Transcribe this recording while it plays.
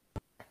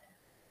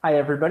Hi,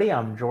 everybody.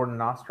 I'm Jordan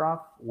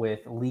Ostroff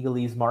with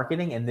Legalese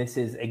Marketing, and this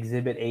is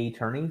Exhibit A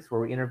Attorneys,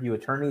 where we interview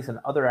attorneys and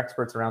other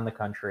experts around the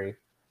country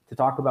to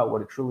talk about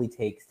what it truly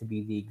takes to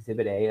be the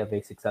Exhibit A of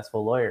a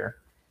successful lawyer.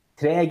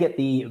 Today, I get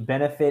the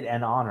benefit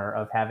and honor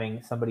of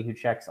having somebody who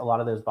checks a lot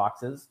of those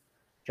boxes.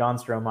 John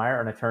Strohmeyer,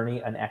 an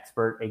attorney, an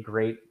expert, a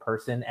great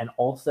person, and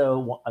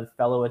also a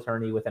fellow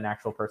attorney with an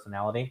actual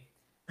personality.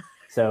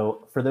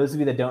 So, for those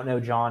of you that don't know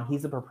John,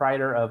 he's the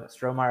proprietor of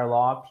Strohmeyer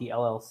Law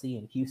PLLC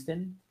in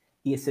Houston.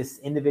 He assists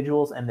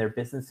individuals and their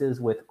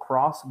businesses with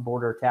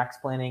cross-border tax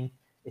planning,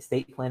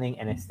 estate planning,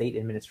 and estate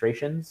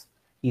administrations.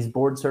 He's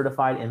board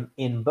certified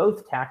in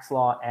both tax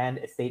law and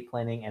estate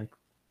planning and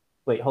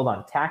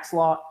tax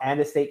law and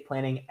estate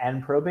planning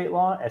and probate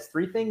law as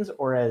three things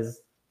or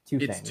as two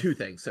It's two things?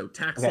 things. So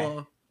tax Okay,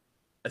 law,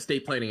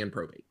 estate planning, and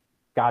probate.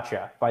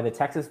 gotcha. By the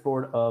Texas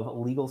Board of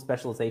Legal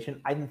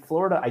Specialization. In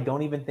Florida, I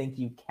don't even think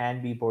you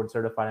can be board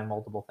certified in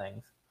multiple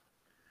things.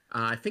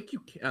 I think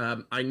you.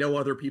 I know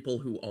other people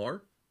who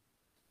are.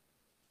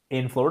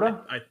 In I,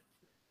 Florida?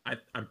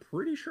 I'm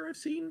pretty sure I've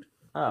seen.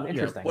 Oh,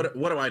 interesting. What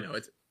do I know?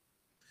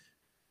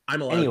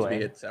 I'm allowed to be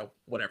Anyway, it, so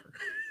whatever.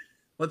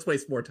 Let's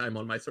waste more time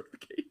on my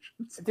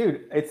certifications.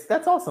 dude,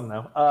 that's awesome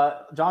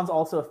though. John's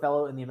also a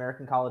fellow in the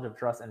American College of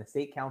Trust and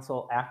Estate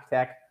Council,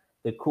 ACTEC,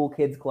 the Cool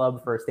Kids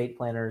Club for estate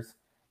planners,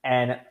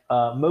 and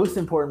most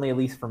importantly, at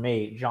least for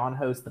me, John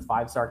hosts the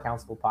Five Star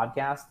Counsel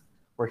podcast,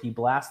 where he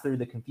blasts through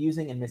the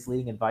confusing and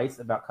misleading advice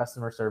about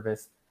customer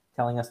service,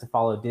 telling us to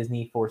follow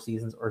Disney, Four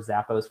Seasons, or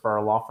Zappos for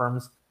our law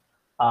firms.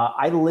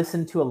 I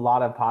listen to a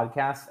lot of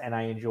podcasts, and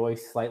I enjoy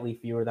slightly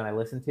fewer than I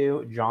listen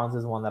to. John's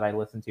is one that I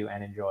listen to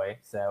and enjoy.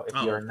 So if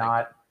Oh, you're thank you.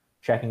 not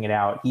checking it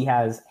out, he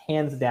has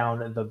hands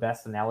down the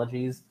best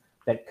analogies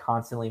that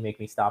constantly make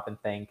me stop and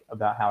think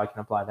about how I can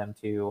apply them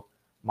to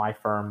my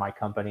firm, my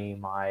company,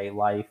 my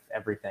life,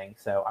 everything.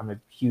 So I'm a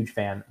huge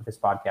fan of his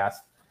podcast.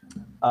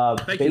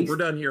 Thank you. We're Based,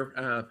 done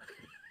here.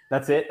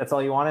 that's it. That's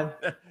all you wanted.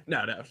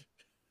 No, no.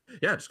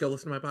 Yeah, just go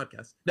listen to my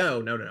podcast.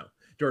 No, no, no, no.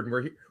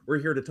 Jordan, we're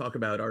here to talk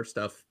about our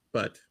stuff,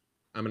 but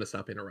I'm gonna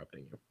stop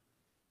interrupting you.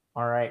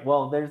 All right.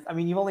 Well,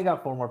 you've only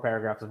got four more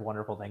paragraphs of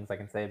wonderful things I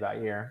can say about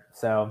you here.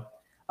 So,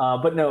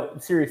 but no,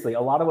 seriously,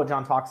 a lot of what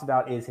John talks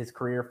about is his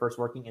career first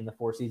working in the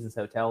Four Seasons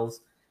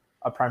hotels,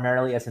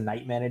 primarily as a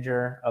night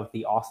manager of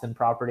the Austin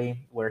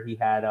property, where he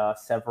had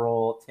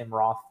several Tim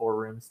Roth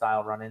four-room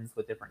style run-ins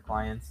with different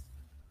clients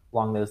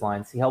along those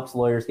lines. He helps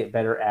lawyers get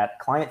better at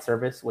client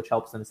service, which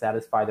helps them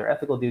satisfy their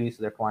ethical duties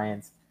to their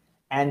clients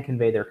and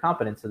convey their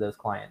competence to those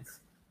clients.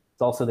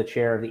 He's also the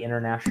chair of the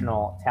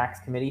International Tax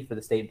Committee for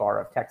the State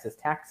Bar of Texas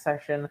Tax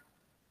Section.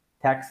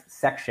 Tax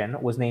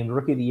Section was named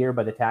Rookie of the Year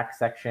by the Tax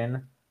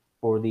Section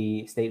for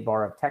the State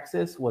Bar of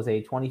Texas, was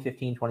a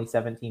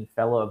 2015-2017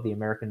 Fellow of the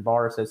American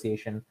Bar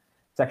Association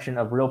section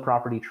of Real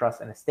Property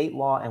Trust and Estate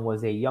Law, and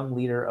was a young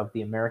leader of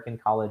the American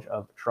College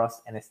of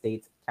Trust and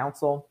Estates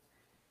Council.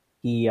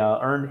 He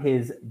earned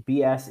his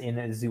BS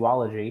in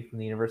zoology from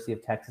the University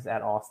of Texas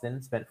at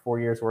Austin, spent 4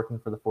 years working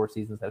for the Four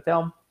Seasons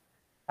Hotel,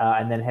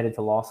 and then headed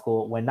to law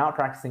school. When not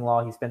practicing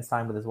law, he spends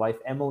time with his wife,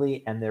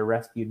 Emily, and their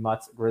rescued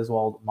mutts,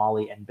 Griswold,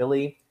 Molly, and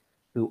Billy,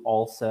 who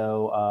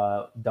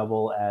also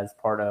double as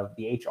part of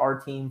the HR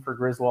team for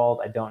Griswold.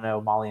 I don't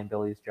know Molly and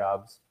Billy's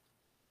jobs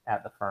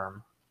at the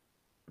firm.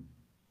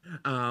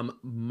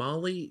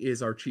 Molly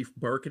is our chief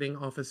marketing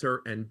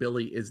officer, and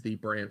Billy is the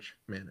branch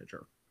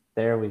manager.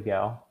 There we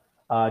go.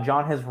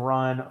 John has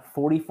run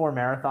 44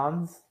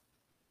 marathons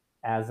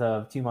as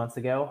of 2 months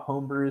ago,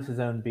 homebrews his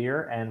own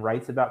beer, and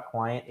writes about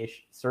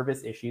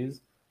service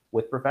issues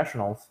with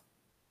professionals.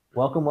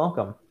 Welcome,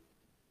 welcome.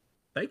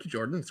 Thank you,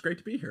 Jordan. It's great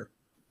to be here.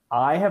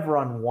 I have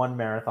run one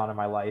marathon in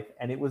my life,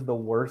 and it was the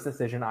worst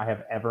decision I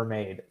have ever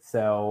made.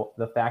 So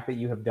the fact that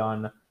you have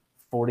done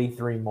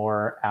 43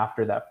 more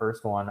after that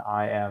first one,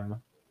 I am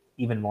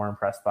even more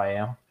impressed by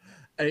you.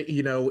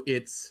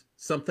 It's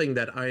something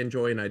that I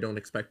enjoy and I don't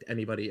expect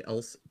anybody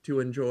else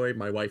to enjoy.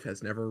 My wife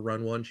has never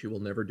run one. She will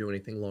never do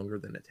anything longer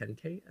than a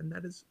 10K, and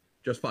that is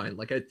just fine.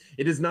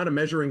 It is not a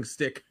measuring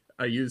stick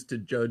I use to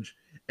judge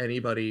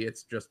anybody.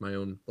 It's just my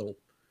own little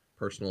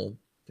personal.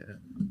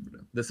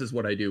 This is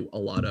what I do a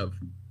lot of.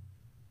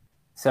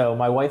 So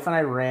my wife and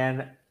I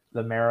ran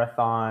the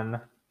marathon, I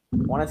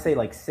want to say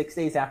like 6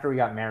 days after we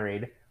got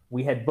married.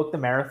 We had booked the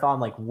marathon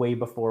like way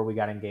before we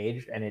got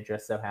engaged, and it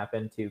just so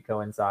happened to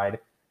coincide.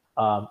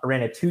 I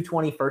ran a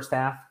 2:20 first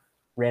half,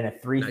 ran a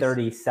three Nice.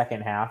 thirty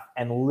second half,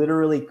 and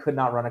literally could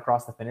not run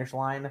across the finish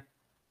line.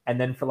 And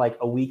then for like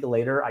a week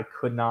later, I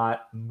could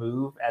not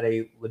move at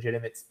a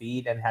legitimate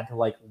speed and had to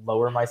like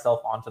lower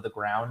myself onto the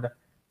ground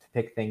to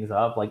pick things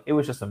up. Like it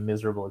was just a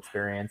miserable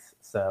experience.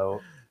 So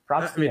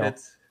props I to mean, you.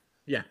 it's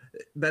yeah.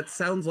 That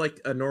sounds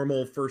like a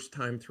normal first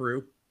time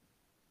through.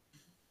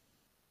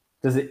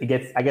 Does it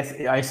gets? I guess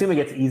I assume it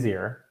gets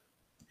easier.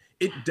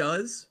 It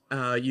does.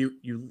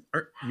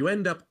 You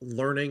end up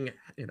learning.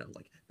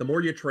 Like the more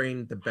you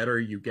train, the better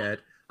you get.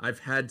 I've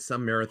had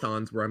some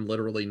marathons where I'm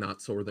literally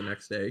not sore the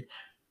next day.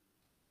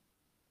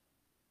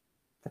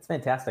 That's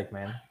fantastic,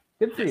 man.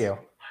 Good for Yes, you.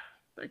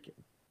 thank you.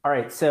 All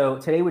right, so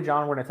today with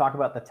John, we're going to talk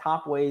about the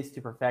top ways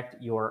to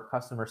perfect your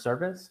customer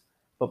service.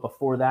 But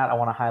before that, I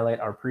want to highlight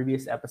our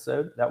previous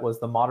episode. That was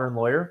The Modern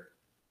Lawyer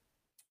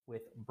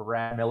with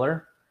Brad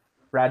Miller.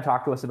 Brad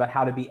talked to us about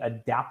how to be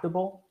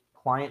adaptable,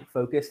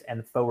 client-focused,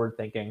 and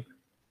forward-thinking.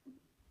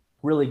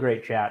 Really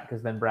great chat,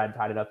 because then Brad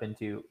tied it up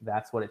into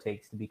that's what it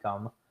takes to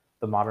become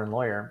the modern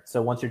lawyer.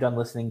 So once you're done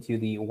listening to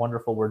the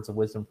wonderful words of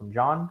wisdom from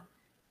John,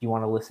 if you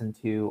want to listen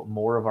to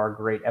more of our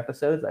great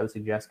episodes, I would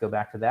suggest go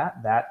back to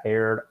that. That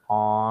aired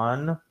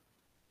on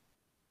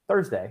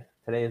Thursday.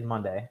 Today is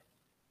Monday.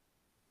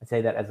 I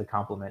say that as a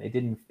compliment.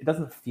 It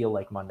doesn't feel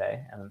like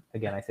Monday. And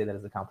again, I say that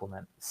as a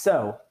compliment.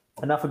 So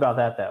enough about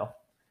that, though.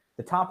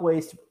 The top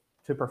ways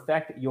to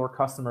perfect your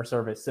customer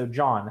service. So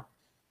John,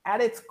 at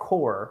its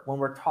core, when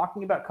we're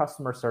talking about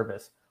customer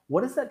service,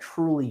 what does that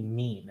truly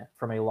mean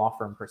from a law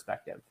firm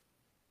perspective?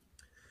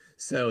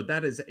 So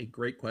that is a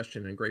great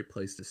question and a great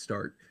place to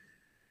start.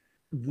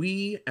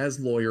 We as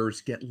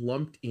lawyers get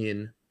lumped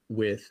in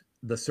with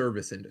the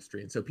service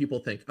industry. And so people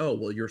think, oh,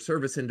 well, you're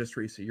service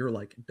industry, so you're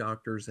like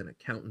doctors and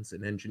accountants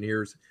and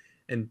engineers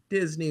and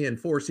Disney and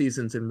Four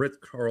Seasons and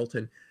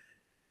Ritz-Carlton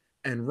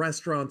and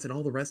restaurants and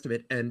all the rest of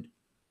it. And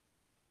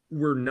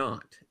we're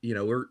not,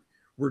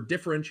 we're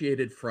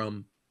differentiated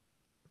from,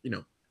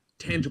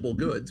 tangible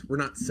goods. We're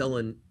not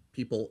selling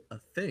people a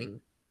thing,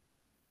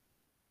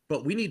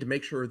 but we need to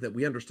make sure that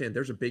we understand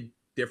there's a big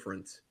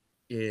difference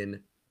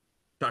in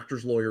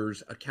doctors,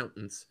 lawyers,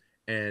 accountants,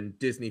 and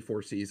Disney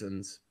Four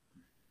Seasons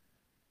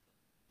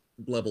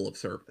level of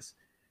service.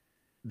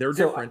 They're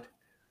different.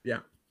 Yeah.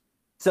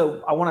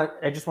 So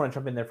I just want to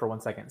jump in there for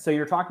 1 second. So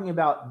you're talking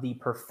about the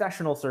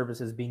professional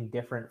services being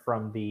different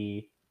from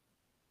the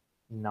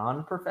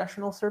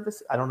non-professional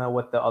service? I don't know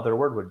what the other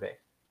word would be.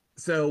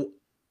 So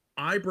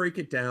I break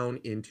it down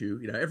into,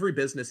 every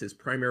business is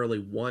primarily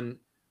one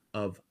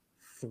of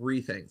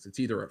three things. It's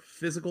either a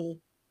physical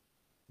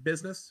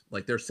business,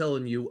 like they're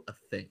selling you a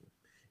thing.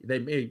 They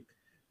may,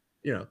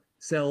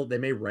 they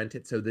may rent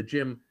it. So the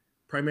gym,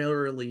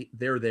 primarily,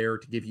 they're there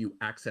to give you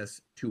access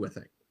to a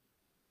thing.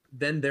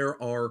 Then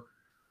there are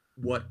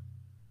what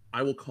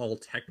I will call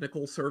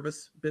technical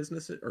service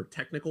businesses or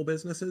technical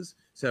businesses.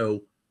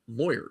 So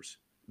lawyers,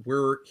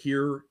 we're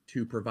here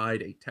to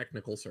provide a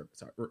technical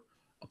service,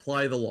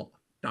 apply the law.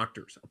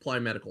 Doctors, apply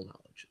medical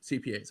knowledge.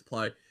 CPAs,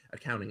 apply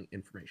accounting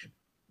information.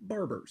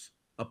 Barbers,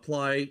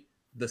 apply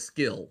the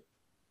skill,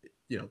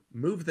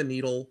 move the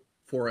needle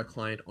for a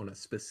client on a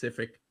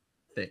specific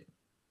thing.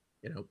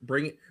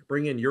 Bring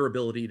in your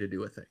ability to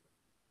do a thing.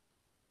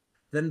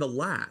 Then the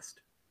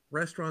last,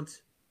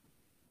 restaurants,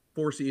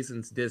 Four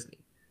Seasons, Disney.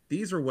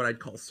 These are what I'd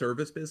call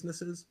service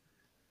businesses.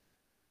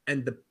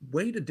 And the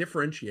way to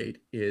differentiate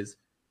is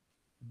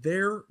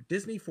they're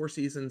Disney, Four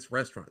Seasons,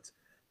 restaurants.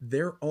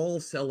 They're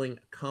all selling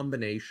a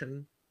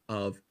combination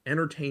of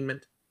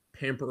entertainment,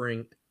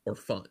 pampering, or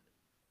fun.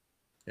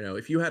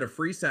 If you had a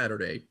free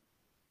Saturday,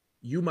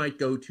 you might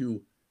go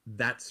to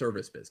that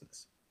service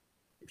business.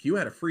 If you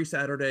had a free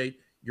Saturday,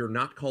 you're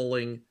not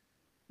calling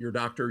your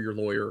doctor, your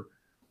lawyer,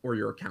 or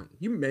your accountant.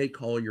 You may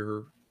call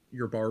your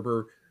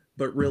barber,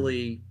 but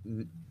really,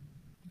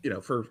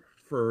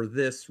 for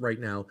this right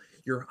now,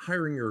 you're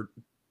hiring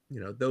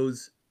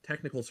those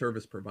technical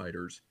service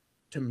providers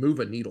to move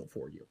a needle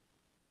for you.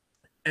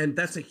 And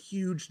that's a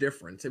huge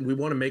difference. And we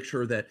want to make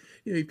sure that,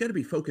 you've got to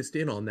be focused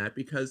in on that,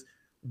 because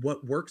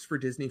what works for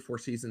Disney, Four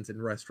Seasons,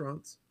 and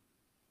restaurants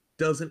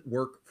doesn't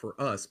work for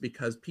us,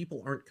 because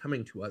people aren't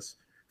coming to us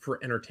for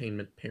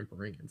entertainment,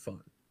 pampering, and fun.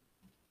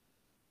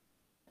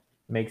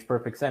 Makes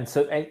perfect sense.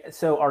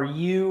 So are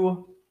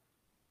you,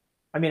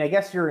 I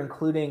guess you're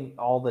including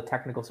all the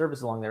technical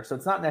services along there. So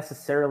it's not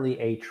necessarily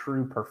a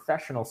true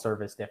professional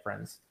service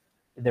difference.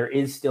 There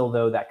is still,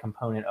 though, that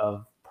component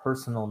of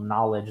personal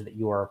knowledge that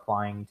you are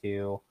applying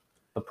to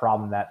the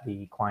problem that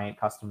the client,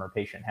 customer,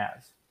 patient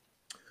has.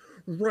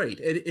 Right.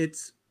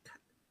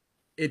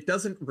 It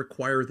doesn't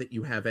require that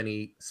you have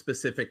any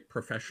specific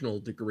professional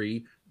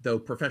degree, though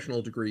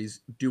professional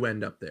degrees do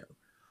end up there.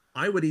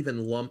 I would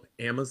even lump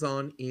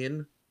Amazon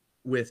in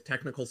with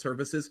technical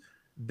services.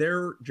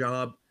 Their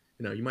job,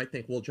 you might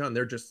think, well, John,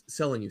 they're just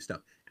selling you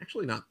stuff.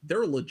 Actually not.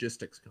 They're a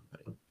logistics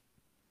company.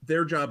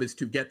 Their job is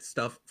to get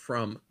stuff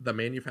from the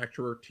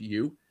manufacturer to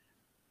you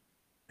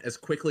as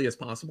quickly as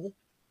possible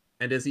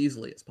and as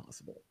easily as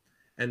possible.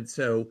 And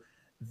so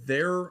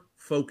they're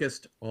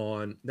focused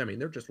on,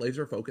 they're just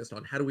laser focused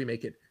on how do we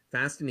make it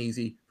fast and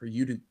easy for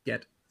you to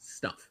get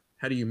stuff?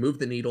 How do you move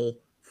the needle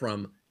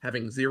from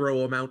having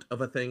zero amount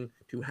of a thing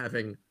to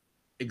having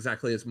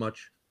exactly as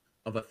much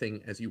of a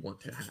thing as you want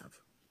to have?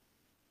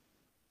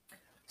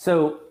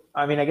 So,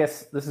 I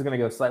guess this is going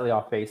to go slightly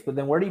off base, but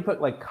then where do you put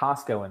like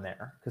Costco in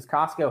there? Because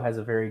Costco has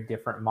a very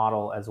different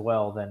model as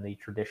well than the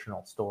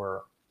traditional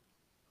store.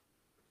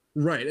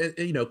 Right. And,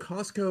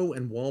 Costco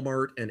and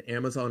Walmart and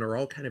Amazon are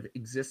all kind of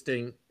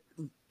existing,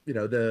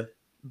 the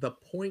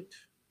point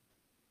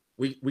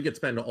we could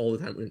spend all the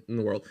time in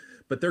the world,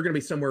 but they're going to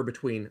be somewhere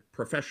between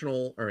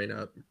professional or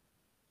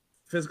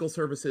physical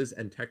services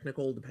and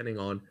technical, depending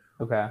on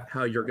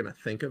how you're going to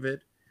think of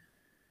it.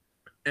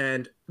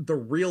 And the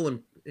real,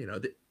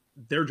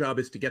 their job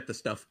is to get the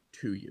stuff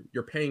to you.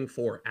 You're paying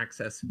for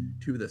access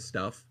to the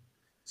stuff.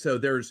 So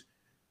there's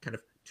kind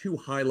of two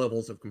high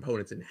levels of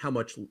components and how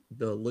much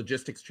the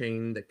logistics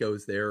chain that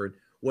goes there and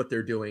what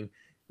they're doing.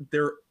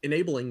 They're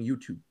enabling you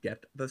to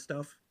get the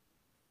stuff.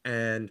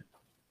 And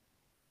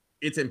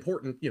it's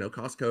important,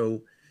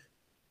 Costco,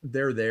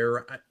 they're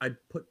there. I'd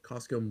put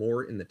Costco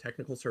more in the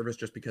technical service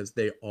just because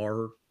they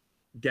are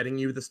getting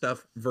you the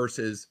stuff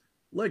versus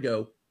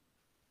Lego.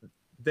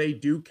 They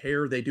do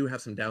care. They do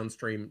have some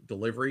downstream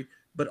delivery,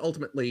 but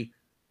ultimately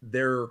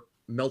they're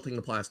melting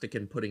the plastic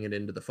and putting it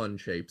into the fun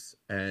shapes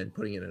and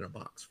putting it in a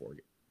box for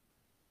you.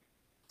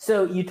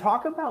 So you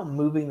talk about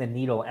moving the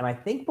needle, and I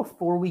think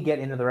before we get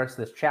into the rest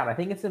of this chat, I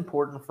think it's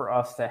important for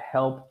us to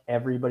help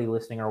everybody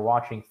listening or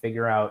watching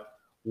figure out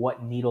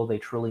what needle they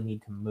truly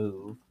need to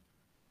move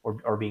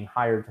or being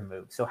hired to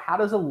move. So how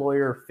does a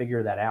lawyer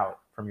figure that out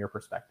from your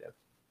perspective?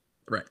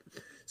 Right.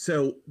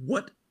 So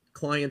what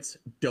clients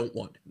don't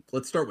want,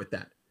 let's start with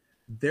that.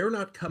 They're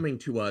not coming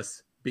to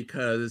us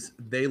because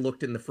they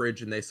looked in the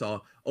fridge and they saw,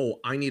 oh,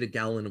 I need a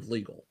gallon of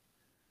legal.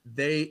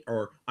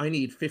 I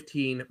need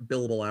 15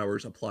 billable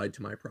hours applied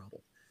to my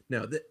problem.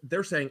 Now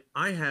they're saying,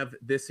 I have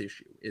this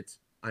issue.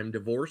 I'm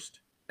divorced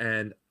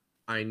and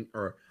I'm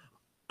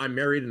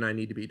married and I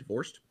need to be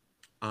divorced.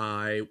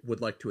 I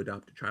would like to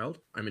adopt a child.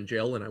 I'm in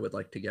jail and I would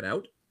like to get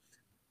out.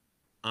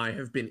 I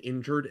have been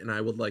injured and I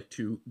would like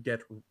to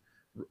get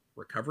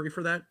recovery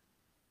for that.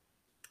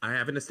 I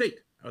have an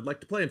estate. I would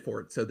like to plan for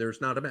it so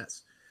there's not a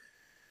mess.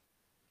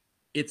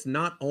 It's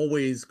not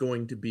always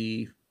going to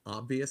be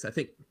obvious. I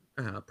think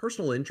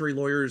personal injury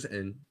lawyers,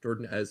 and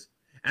Jordan,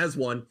 as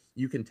one,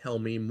 you can tell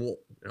me more.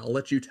 I'll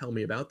let you tell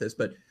me about this,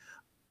 but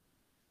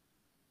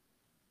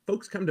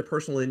folks come to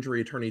personal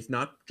injury attorneys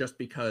not just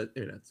because,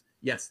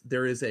 yes,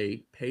 there is a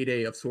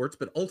payday of sorts,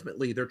 but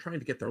ultimately they're trying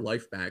to get their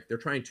life back. They're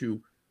trying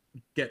to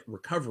get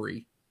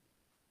recovery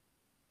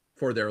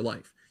for their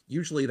life.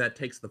 Usually that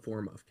takes the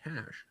form of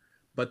cash,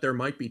 but there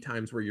might be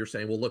times where you're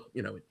saying, well, look,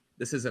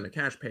 this isn't a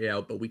cash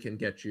payout, but we can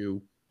get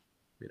you,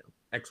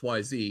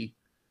 XYZ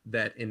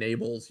that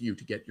enables you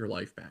to get your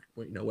life back.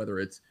 Whether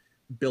it's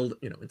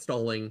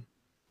installing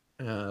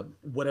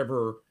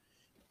whatever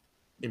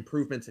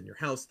improvements in your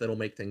house that'll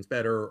make things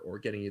better or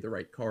getting you the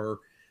right car.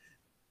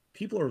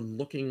 People are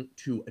looking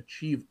to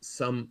achieve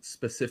some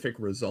specific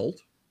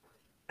result.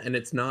 And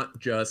it's not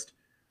just,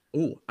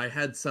 oh, I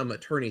had some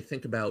attorney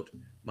think about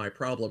my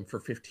problem for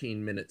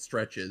 15-minute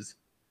stretches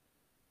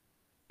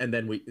and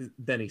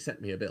then he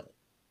sent me a bill.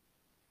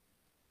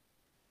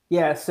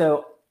 Yeah,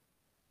 so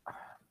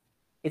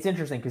it's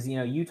interesting because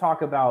you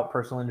talk about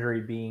personal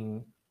injury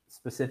being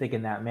specific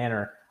in that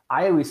manner.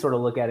 I always sort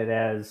of look at it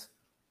as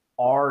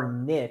our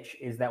niche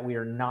is that we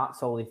are not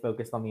solely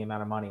focused on the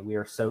amount of money. We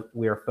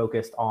are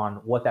focused on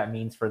what that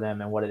means for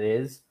them and what it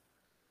is.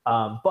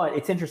 But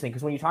it's interesting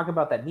because when you talk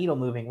about that needle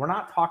moving, we're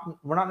not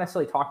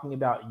necessarily talking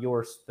about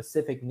your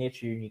specific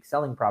niche, your unique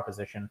selling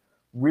proposition.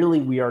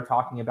 Really, we are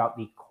talking about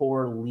the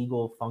core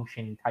legal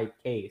function type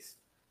case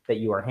that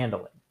you are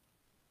handling.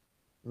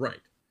 Right.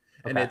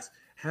 Okay. And it's,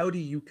 how do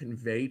you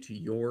convey to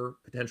your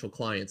potential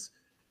clients,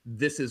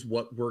 this is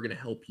what we're going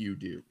to help you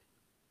do?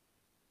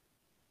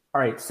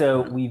 All right,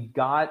 so we've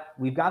got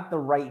the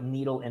right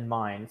needle in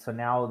mind. So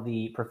now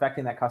the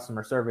perfecting that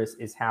customer service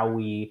is how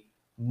we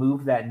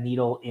move that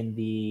needle in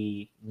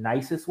the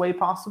nicest way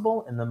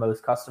possible, in the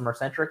most customer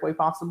centric way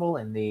possible,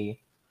 in the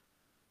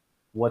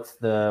what's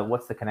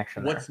the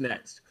connection there? What's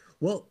next?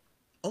 Well,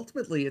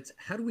 ultimately it's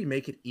how do we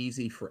make it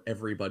easy for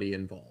everybody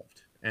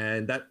involved?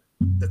 And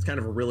that's kind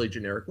of a really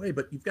generic way,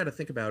 but you've got to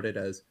think about it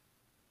as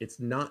it's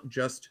not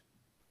just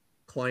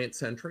client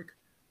centric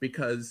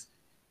because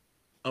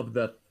of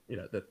the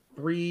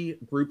three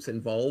groups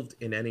involved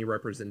in any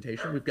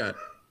representation. We've got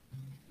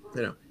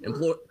the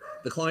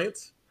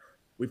clients,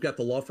 we've got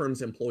the law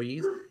firm's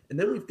employees, and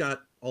then we've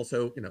got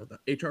also the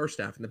HR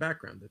staff in the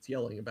background that's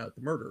yelling about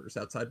the murderers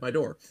outside my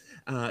door.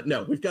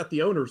 No, we've got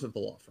the owners of the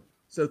law firm.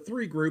 So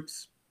three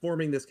groups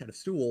forming this kind of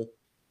stool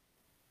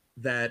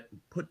that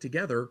put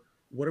together,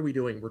 what are we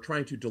doing? We're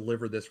trying to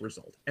deliver this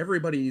result.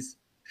 Everybody's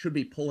should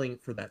be pulling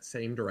for that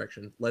same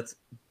direction. Let's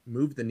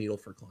move the needle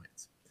for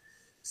clients.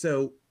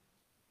 So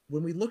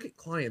when we look at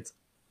clients,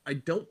 I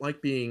don't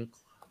like being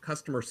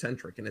customer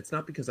centric, and it's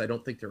not because I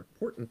don't think they're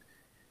important.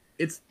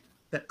 It's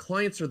that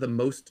clients are the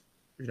most,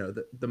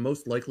 the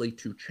most likely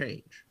to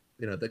change.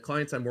 The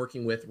clients I'm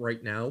working with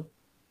right now,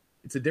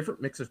 it's a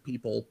different mix of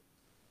people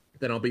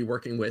than I'll be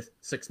working with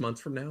 6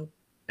 months from now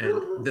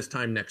and this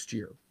time next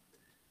year.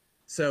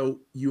 So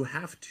you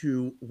have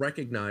to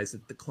recognize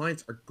that the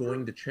clients are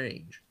going to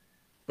change,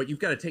 but you've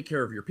got to take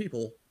care of your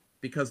people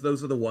because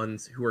those are the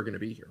ones who are going to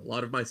be here. A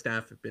lot of my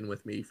staff have been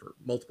with me for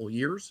multiple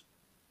years.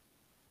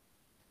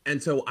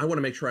 And so I want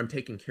to make sure I'm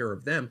taking care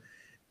of them.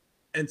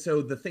 And so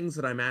the things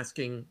that I'm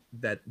asking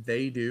that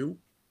they do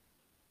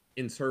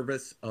in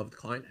service of the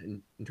client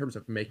and in terms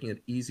of making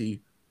it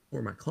easy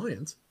for my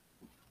clients,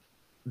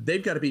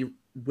 they've got to be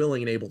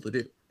willing and able to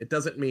do. It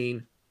doesn't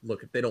mean,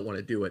 look, if they don't want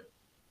to do it,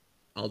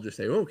 I'll just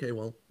say, okay,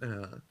 well,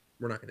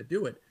 we're not going to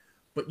do it.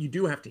 but you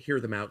do have to hear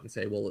them out and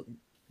say, well,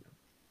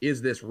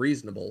 is this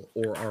reasonable,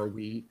 or are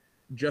we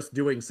just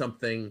doing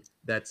something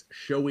that's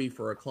showy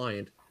for a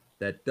client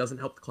that doesn't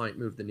help the client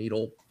move the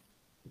needle,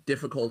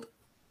 difficult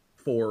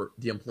for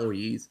the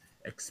employees,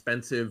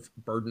 expensive,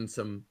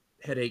 burdensome,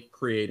 headache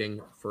creating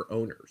for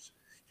owners?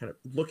 Kind of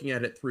looking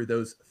at it through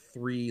those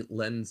three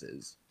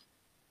lenses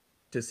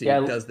to see, Yeah,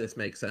 does this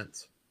make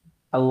sense?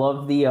 I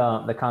love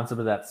the concept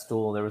of that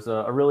stool. There was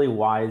a really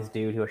wise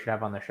dude who I should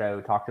have on the show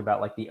who talked about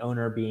like the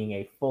owner being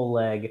a full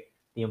leg,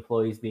 the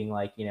employees being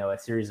like, you know, a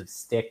series of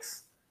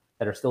sticks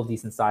that are still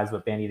decent size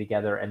but bandy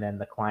together, and then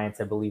the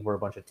clients, I believe, were a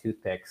bunch of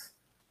toothpicks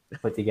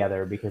put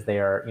together because they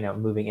are, you know,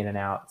 moving in and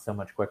out so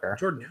much quicker.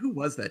 Jordan, who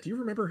was that? Do you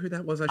remember who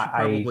that was? I should I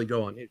probably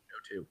go on his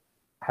show too.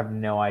 have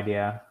no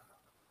idea.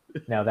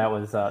 No, that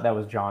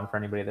was John for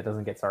anybody that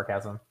doesn't get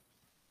sarcasm.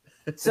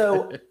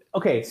 So,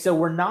 okay, so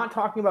we're not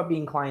talking about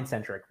being client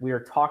centric. We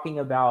are talking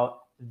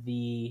about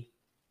the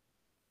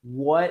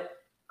what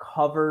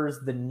covers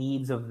the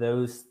needs of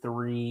those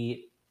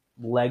three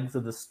legs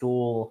of the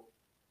stool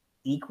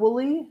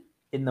equally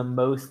in the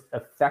most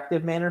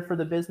effective manner for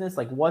the business.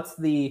 Like what's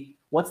the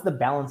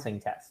balancing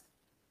test?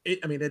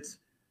 I mean, it's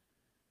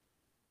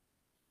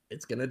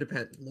going to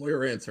depend.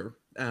 Lawyer answer.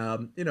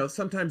 You know,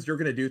 sometimes you're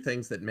going to do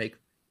things that make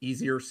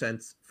easier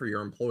sense for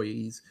your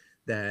employees.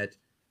 That,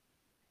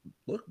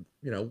 look,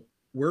 you know,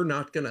 we're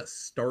not going to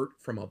start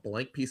from a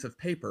blank piece of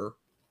paper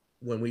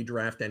when we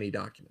draft any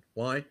document.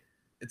 Why?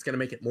 It's going to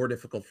make it more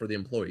difficult for the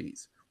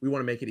employees. We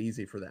want to make it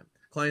easy for them.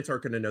 Clients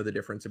aren't going to know the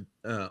difference.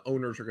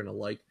 Owners are going to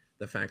like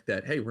the fact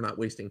that, hey, we're not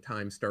wasting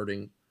time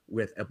starting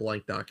with a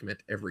blank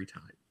document every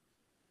time.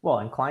 Well,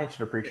 and clients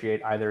should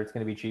appreciate either it's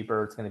going to be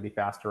cheaper, it's going to be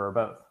faster, or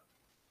both.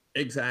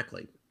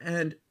 Exactly.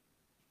 And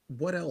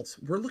what else?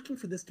 We're looking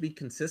for this to be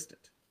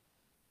consistent.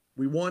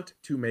 We want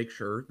to make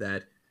sure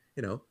that,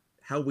 you know,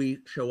 how we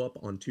show up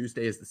on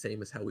Tuesday is the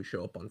same as how we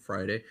show up on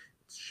Friday,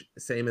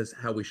 same as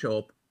how we show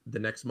up the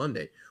next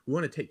Monday. We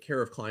want to take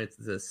care of clients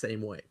the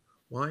same way.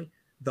 Why?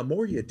 The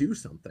more you do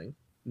something,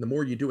 the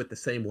more you do it the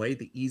same way,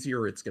 the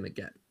easier it's going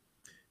to get.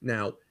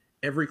 Now,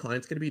 every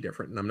client's going to be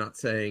different, and I'm not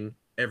saying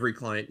every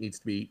client needs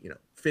to be, you know,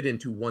 fit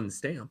into one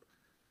stamp,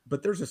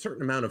 but there's a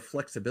certain amount of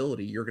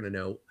flexibility. You're going to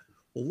know,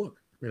 well, look,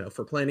 you know,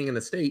 for planning an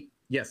estate,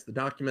 yes, the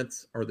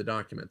documents are the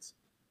documents.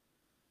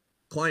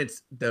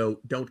 Clients, though,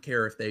 don't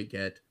care if they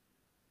get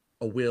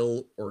a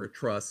will or a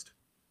trust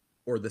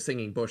or the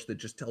singing bush that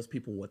just tells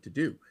people what to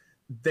do.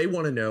 They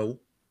want to know,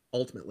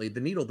 ultimately, the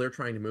needle they're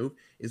trying to move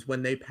is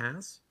when they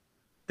pass,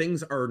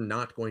 things are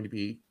not going to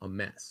be a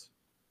mess.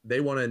 They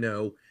want to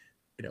know,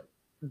 you know,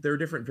 there are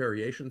different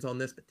variations on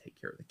this, but take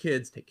care of the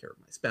kids, take care of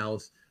my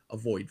spouse,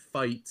 avoid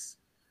fights,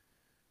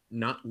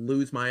 not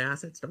lose my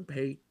assets, don't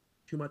pay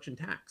too much in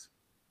tax.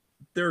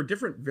 There are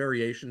different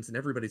variations, and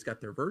everybody's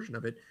got their version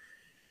of it.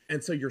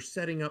 And so you're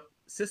setting up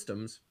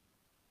systems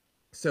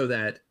so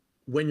that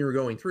when you're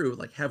going through,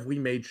 like, have we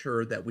made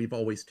sure that we've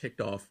always ticked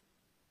off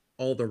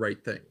all the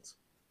right things?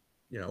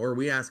 You know, are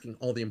we asking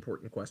all the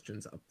important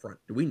questions up front?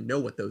 Do we know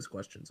what those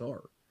questions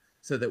are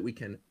so that we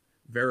can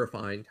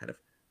verify and kind of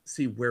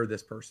see where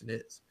this person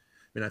is?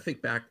 I mean, I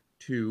think back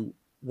to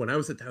when I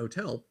was at the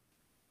hotel,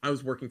 I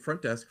was working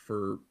front desk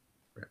for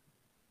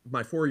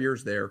my 4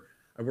 years there.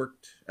 I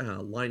worked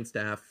line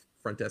staff,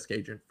 front desk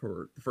agent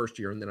for the first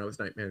year, and then I was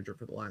night manager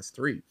for the last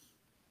 3.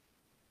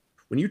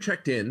 When you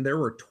checked in, there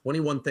were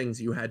 21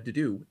 things you had to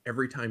do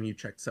every time you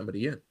checked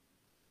somebody in.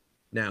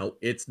 Now,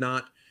 it's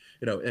not,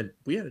 you know, and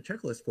we had a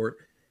checklist for it,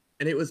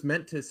 and it was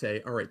meant to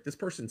say, all right, this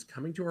person's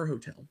coming to our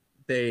hotel.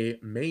 They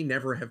may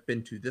never have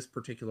been to this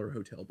particular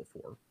hotel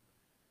before.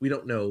 We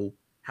don't know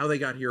how they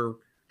got here,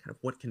 kind of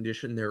what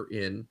condition they're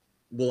in.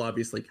 We'll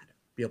obviously kind of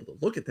be able to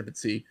look at them and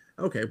see,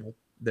 okay, well,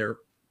 they're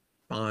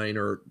fine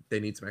or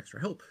they need some extra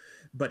help.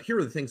 But here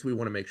are the things we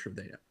want to make sure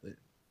they know.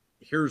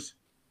 Here's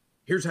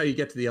how you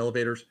get to the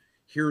elevators.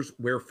 Here's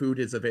where food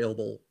is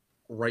available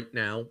right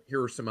now.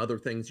 Here are some other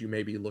things you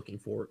may be looking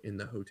for in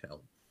the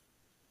hotel.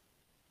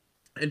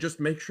 And just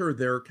make sure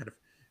they're kind of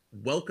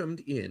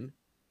welcomed in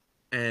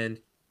and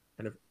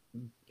kind of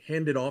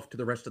handed off to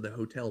the rest of the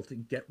hotel to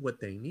get what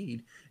they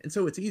need. And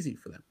so it's easy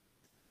for them.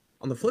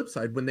 On the flip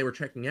side, when they were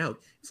checking out,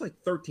 it's like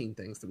 13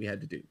 things that we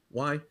had to do.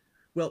 Why?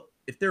 Well,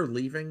 if they're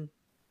leaving,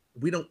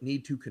 we don't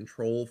need to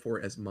control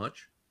for as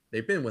much.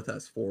 They've been with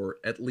us for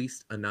at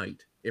least a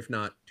night, if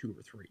not 2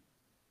 or 3.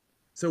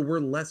 So we're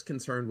less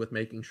concerned with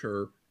making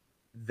sure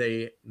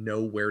they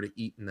know where to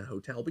eat in the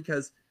hotel,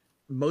 because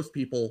most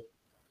people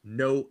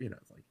know, you know,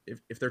 like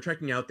if they're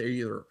checking out, they're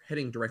either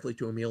heading directly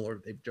to a meal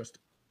or they've just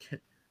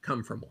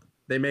come from one.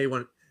 They may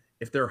want,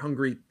 if they're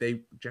hungry,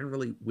 they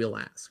generally will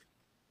ask.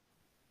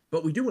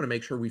 But we do want to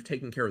make sure we've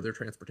taken care of their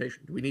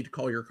transportation. Do we need to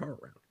call your car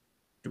around?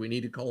 Do we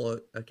need to call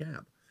a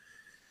cab?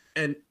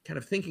 And kind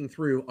of thinking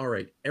through, all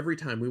right, every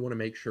time we want to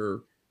make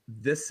sure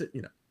this,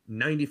 you know,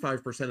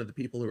 95% of the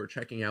people who are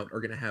checking out are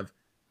going to have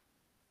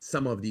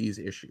some of these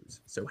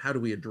issues. So how do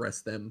we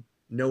address them,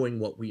 knowing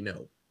what we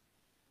know?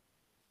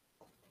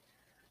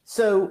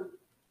 So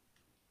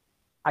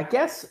I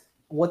guess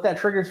what that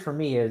triggers for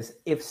me is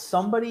if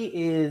somebody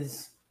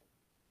is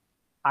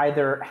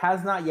either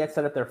has not yet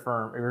set up their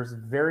firm or is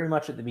very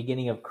much at the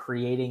beginning of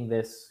creating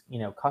this,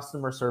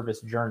 customer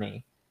service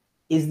journey,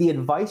 is the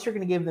advice you're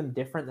going to give them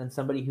different than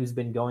somebody who's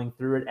been going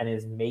through it and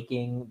is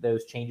making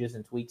those changes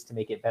and tweaks to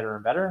make it better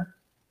and better?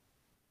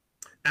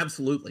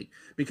 Absolutely.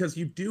 Because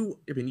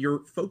I mean,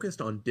 you're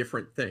focused on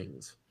different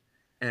things.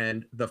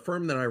 And the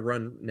firm that I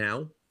run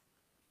now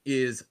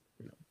is,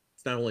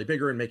 it's not only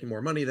bigger and making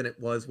more money than it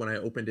was when I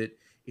opened it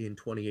in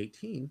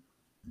 2018,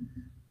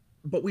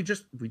 but we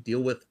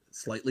deal with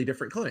slightly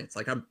different clients.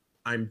 Like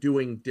I'm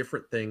doing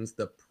different things.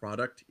 The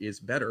product is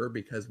better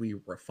because we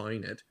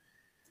refine it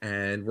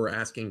and we're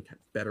asking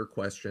better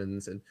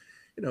questions. And,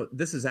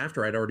 this is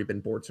after I'd already been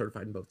board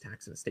certified in both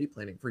tax and estate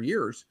planning for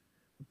years,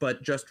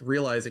 but just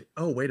realizing,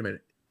 oh, wait a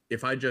minute.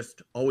 If I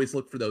just always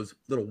look for those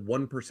little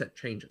 1%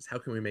 changes, how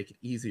can we make it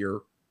easier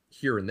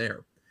here and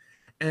there?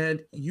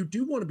 And you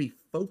do want to be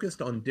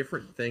focused on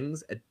different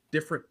things at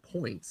different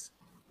points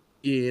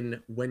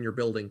in when you're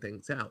building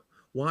things out.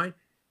 Why?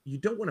 You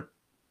don't want to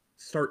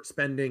start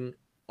spending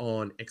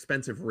on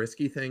expensive,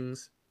 risky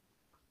things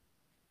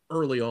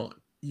early on.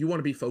 You want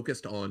to be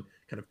focused on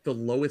kind of the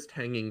lowest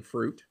hanging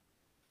fruit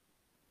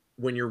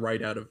when you're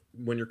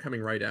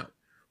coming right out.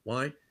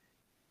 Why?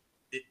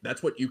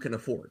 That's what you can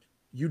afford.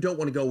 You don't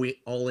want to go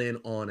all in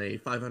on a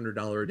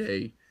 $500 a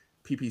day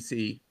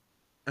PPC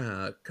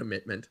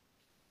commitment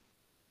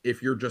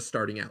if you're just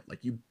starting out.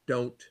 Like, you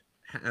don't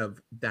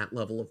have that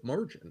level of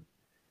margin.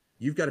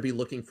 You've got to be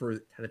looking for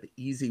kind of the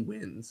easy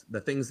wins,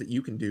 the things that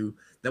you can do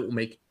that will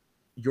make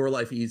your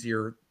life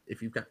easier.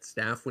 If you've got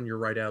staff when you're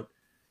right out,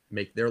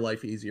 make their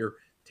life easier,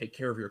 take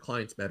care of your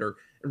clients better,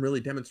 and really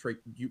demonstrate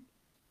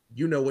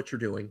you know what you're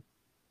doing.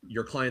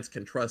 Your clients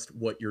can trust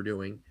what you're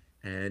doing,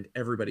 and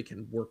everybody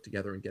can work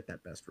together and get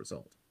that best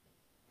result.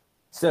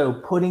 So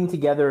putting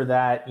together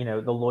that,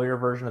 the lawyer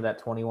version of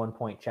that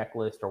 21-point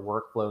checklist or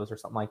workflows or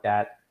something like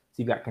that, so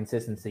you've got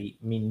consistency,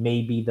 I mean,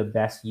 maybe the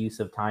best use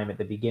of time at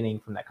the beginning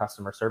from that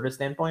customer service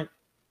standpoint?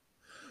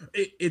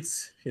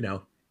 It's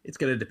going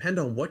to depend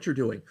on what you're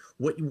doing,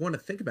 what you want to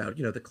think about,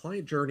 the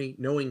client journey,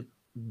 knowing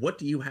what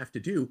do you have to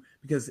do,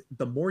 because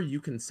the more you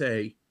can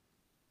say,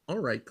 all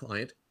right,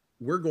 client,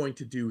 we're going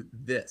to do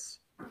this,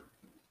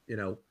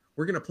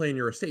 we're going to play in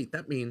your estate.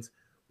 That means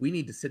we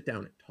need to sit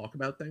down and talk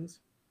about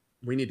things.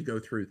 We need to go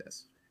through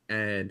this.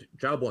 And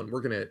job one, we're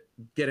going to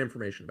get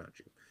information about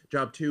you.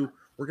 Job two,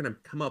 we're going to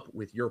come up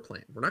with your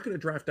plan. We're not going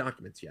to draft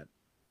documents yet.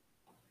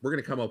 We're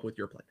going to come up with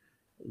your plan.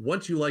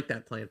 Once you like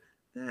that plan,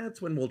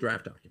 that's when we'll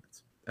draft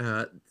documents.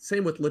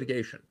 Same with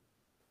litigation.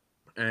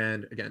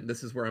 And again,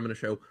 this is where I'm going to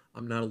show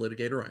I'm not a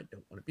litigator. I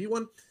don't want to be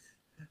one.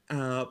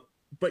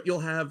 But you'll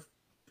have,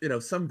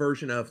 some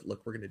version of,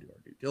 look, we're going to do our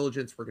due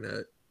diligence. We're going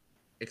to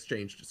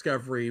exchange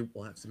discovery.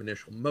 We'll have some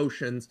initial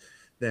motions,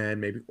 then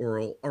maybe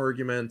oral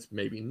arguments,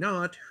 maybe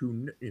not.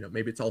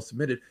 Maybe it's all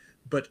submitted.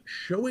 But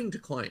showing to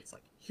clients,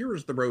 like,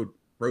 here's the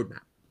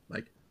roadmap.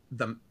 Like,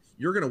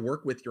 you're going to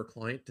work with your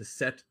client to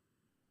set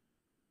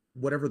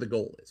whatever the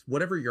goal is,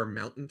 whatever your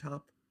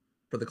mountaintop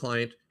for the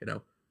client.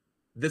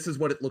 This is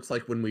what it looks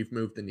like when we've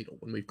moved the needle.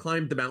 When we've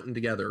climbed the mountain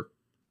together,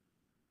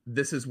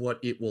 this is what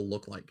it will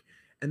look like.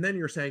 And then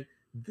you're saying,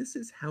 this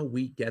is how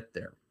we get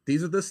there.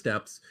 These are the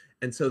steps.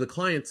 And so the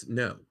clients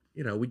know,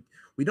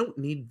 we don't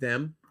need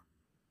them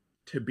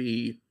to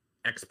be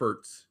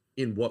experts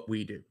in what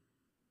we do,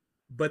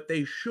 but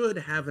they should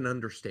have an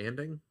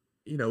understanding,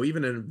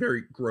 even in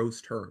very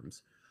gross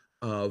terms,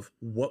 of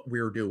what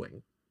we're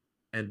doing.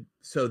 And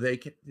so they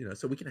can,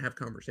 so we can have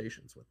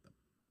conversations with them.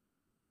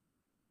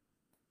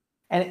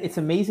 And it's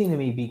amazing to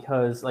me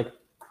because, like,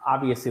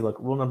 obviously, look,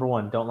 rule number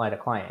one, don't lie to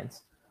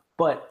clients.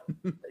 But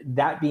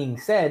that being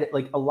said,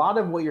 like, a lot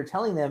of what you're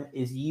telling them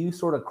is you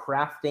sort of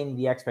crafting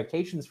the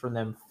expectations from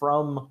them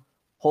from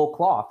whole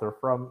cloth or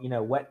from,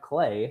 wet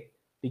clay,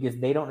 because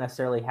they don't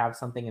necessarily have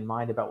something in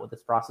mind about what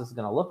this process is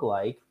going to look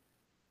like.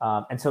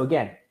 And so,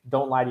 again,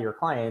 don't lie to your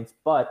clients,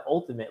 but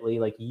ultimately,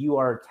 like, you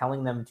are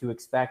telling them to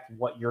expect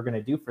what you're going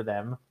to do for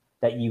them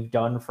that you've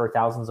done for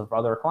thousands of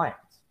other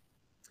clients.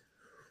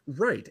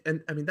 Right.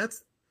 And I mean,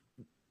 that's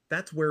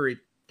where it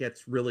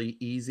gets really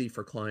easy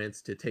for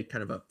clients to take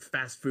kind of a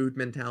fast food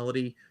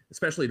mentality,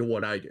 especially to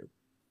what I do.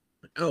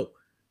 Oh,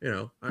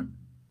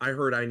 I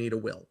heard I need a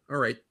will. All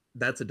right,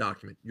 that's a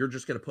document. You're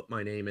just going to put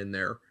my name in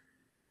there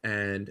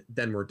and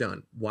then we're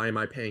done. Why am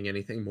I paying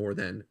anything more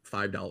than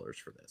 $5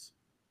 for this?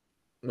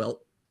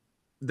 Well,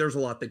 there's a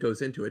lot that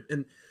goes into it.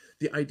 And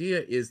the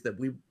idea is that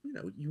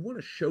you want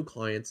to show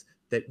clients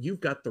that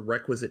you've got the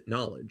requisite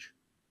knowledge.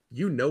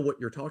 You know what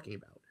you're talking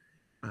about.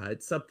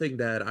 It's something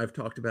that I've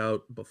talked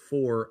about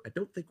before. I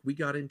don't think we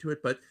got into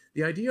it, but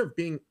the idea of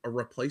being a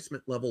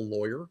replacement level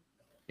lawyer,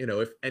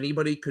 if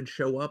anybody could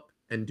show up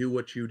and do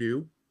what you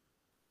do,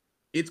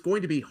 it's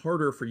going to be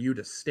harder for you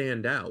to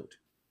stand out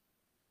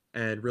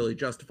and really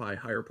justify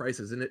higher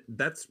prices. And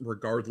that's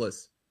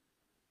regardless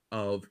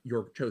of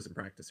your chosen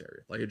practice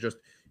area. Like,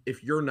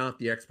 if you're not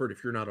the expert,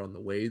 if you're not on the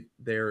way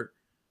there,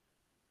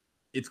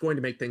 it's going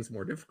to make things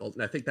more difficult.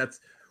 And I think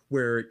that's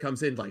where it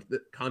comes in, like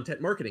the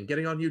content marketing,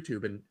 getting on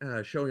YouTube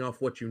and showing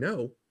off what you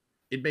know.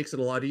 it makes it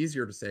a lot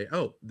easier to say,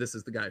 oh, this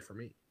is the guy for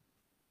me.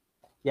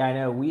 Yeah, I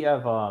know. We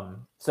have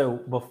so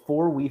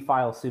before we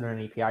file suit on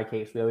an API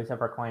case, we always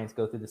have our clients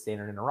go through the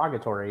standard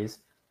interrogatories,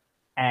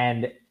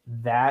 and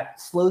that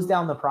slows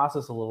down the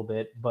process a little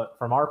bit. But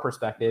from our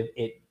perspective,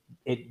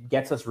 it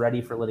gets us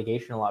ready for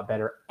litigation a lot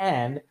better.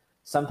 And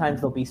sometimes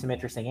there'll be some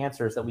interesting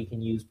answers that we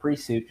can use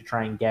pre-suit to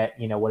try and get,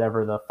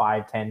 whatever the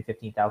 $5, $10,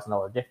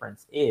 $15,000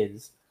 difference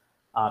is.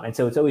 And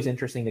so it's always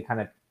interesting to kind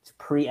of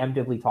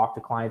preemptively talk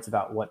to clients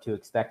about what to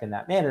expect in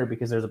that manner,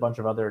 because there's a bunch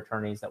of other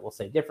attorneys that will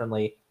say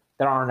differently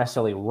that aren't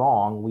necessarily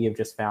wrong. We have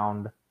just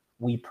found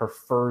we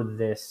prefer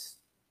this.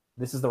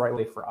 This is the right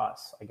way for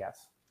us, I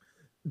guess.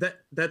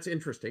 That's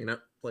interesting. Now,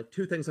 like,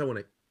 two things I want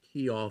to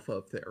key off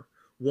of there.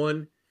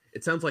 One,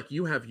 it sounds like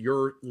you have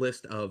your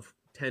list of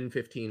 10,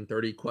 15,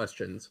 30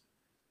 questions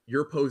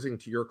you're posing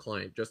to your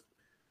client. Just,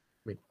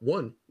 I mean,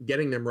 one,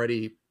 getting them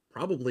ready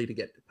probably to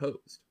get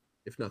deposed,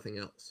 if nothing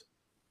else.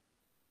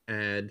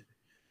 And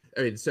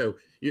I mean, so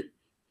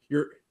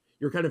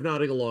you're kind of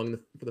nodding along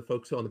for the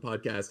folks on the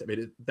podcast. I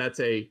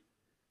mean,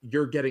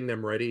 you're getting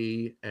them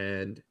ready,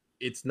 and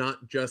it's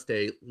not just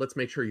let's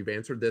make sure you've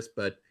answered this,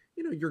 but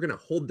you're going to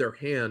hold their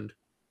hand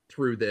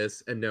through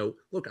this and know,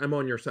 look, I'm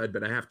on your side,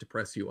 but I have to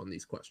press you on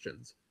these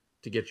questions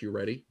to get you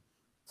ready.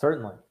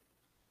 Certainly.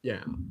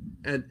 Yeah.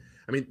 And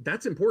I mean,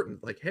 that's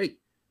important. Like, hey,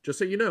 just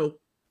so you know,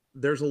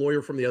 there's a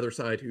lawyer from the other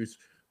side who's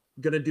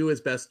going to do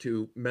his best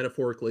to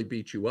metaphorically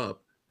beat you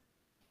up.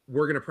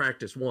 We're going to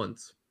practice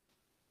once.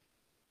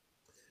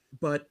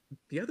 But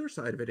the other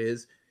side of it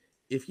is,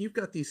 if you've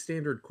got these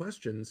standard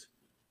questions,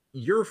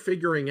 you're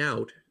figuring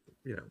out,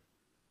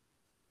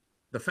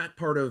 the fat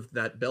part of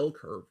that bell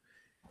curve.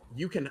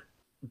 You can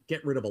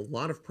get rid of a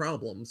lot of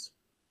problems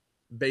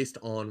based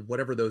on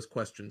whatever those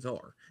questions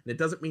are. And it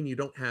doesn't mean you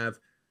don't have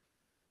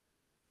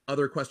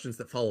other questions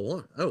that follow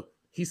on. Oh,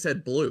 he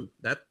said blue.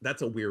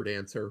 That's a weird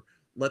answer.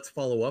 Let's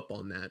follow up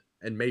on that.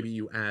 And maybe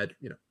you add,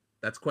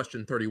 that's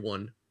question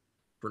 31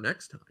 for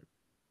next time.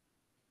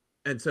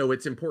 And so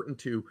it's important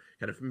to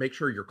kind of make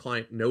sure your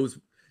client knows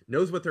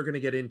what they're going to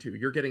get into.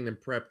 You're getting them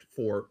prepped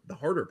for the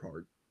harder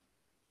part,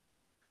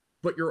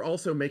 but you're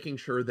also making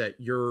sure that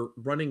you're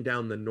running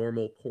down the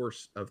normal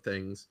course of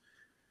things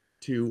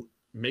to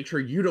make sure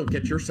you don't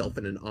get yourself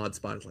in an odd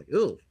spot. It's like,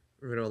 oh,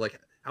 like,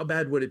 how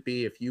bad would it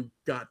be if you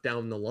got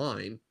down the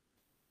line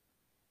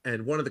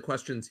and one of the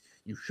questions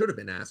you should have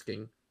been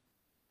asking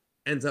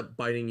ends up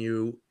biting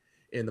you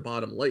in the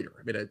bottom later?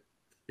 I mean,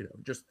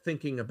 just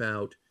thinking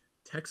about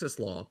Texas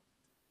law,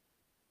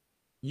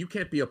 you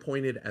can't be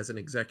appointed as an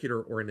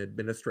executor or an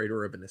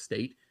administrator of an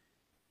estate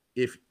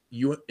if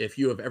you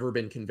have ever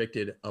been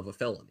convicted of a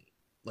felony.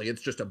 Like,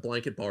 it's just a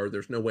blanket bar.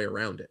 There's no way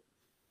around it.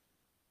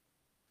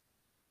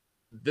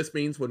 This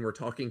means when we're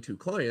talking to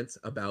clients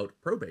about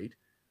probate,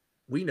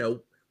 we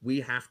know we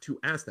have to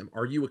ask them,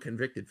 are you a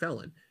convicted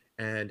felon?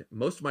 And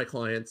most of my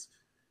clients,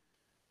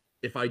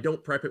 if I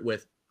don't prep it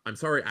with, I'm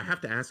sorry, I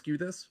have to ask you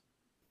this,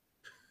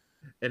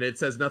 and it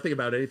says nothing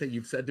about anything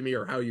you've said to me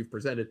or how you've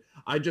presented,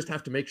 I just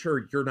have to make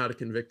sure you're not a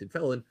convicted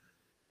felon,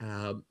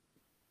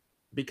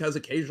 because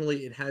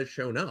occasionally it has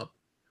shown up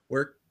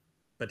where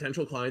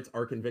potential clients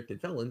are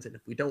convicted felons, and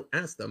if we don't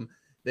ask them,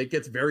 it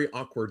gets very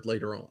awkward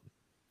later on.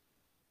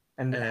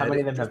 And how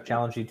many of them have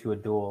challenged you to a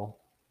duel?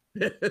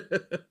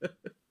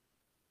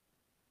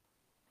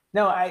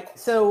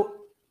 So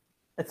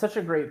it's such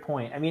a great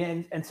point. I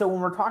mean, and so when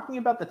we're talking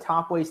about the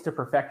top ways to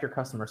perfect your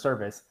customer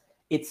service,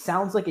 it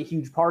sounds like a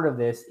huge part of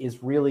this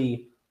is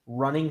really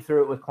running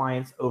through it with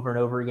clients over and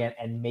over again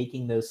and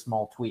making those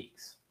small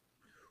tweaks.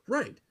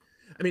 Right.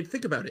 I mean,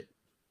 think about it.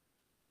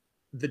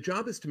 The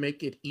job is to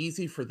make it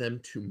easy for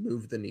them to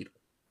move the needle.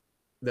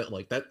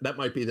 That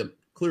might be the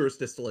clearest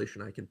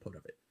distillation I can put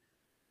of it.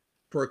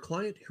 For a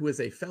client who is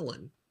a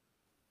felon,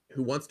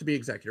 who wants to be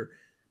executor,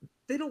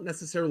 they don't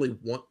necessarily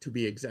want to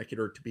be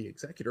executor.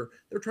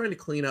 They're trying to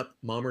clean up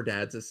mom or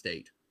dad's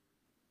estate,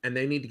 and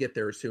they need to get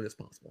there as soon as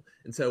possible.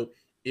 And so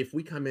if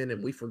we come in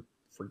and we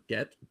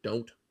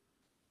don't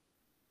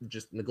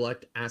just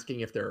neglect asking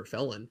if they're a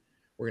felon,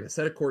 we're going to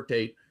set a court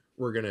date,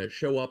 we're going to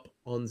show up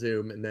on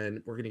Zoom, and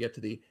then we're going to get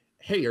to the,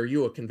 hey, are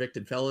you a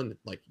convicted felon?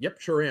 Like,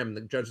 yep, sure am. And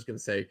the judge is going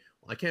to say,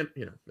 well, I can't,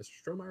 Mr.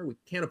 Strohmeyer, we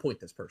can't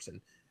appoint this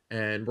person.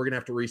 And we're going to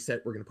have to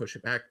reset. We're going to push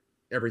it back,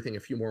 everything a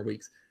few more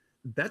weeks.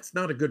 That's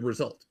not a good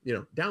result.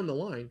 Down the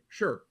line,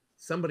 sure,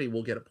 somebody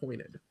will get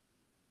appointed.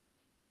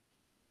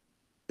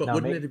 But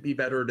wouldn't it be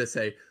better to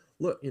say,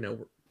 look, we're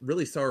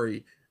really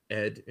sorry,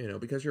 Ed,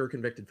 because you're a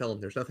convicted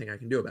felon, there's nothing I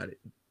can do about it.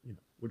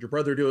 Would your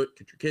brother do it?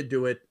 Could your kid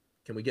do it?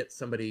 Can we get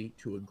somebody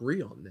to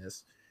agree on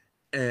this?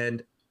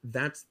 And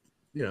that's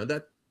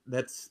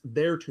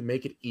there to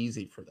make it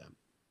easy for them.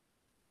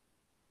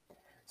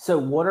 So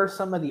what are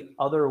some of the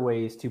other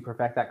ways to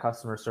perfect that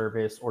customer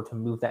service or to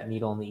move that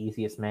needle in the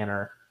easiest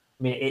manner?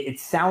 I mean, it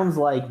sounds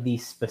like the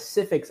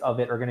specifics of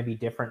it are going to be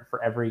different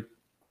for every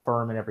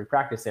firm and every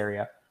practice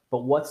area,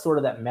 but what's sort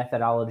of that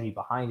methodology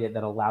behind it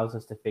that allows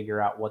us to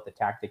figure out what the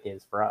tactic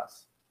is for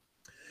us?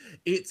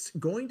 It's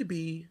going to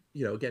be,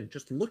 again,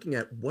 just looking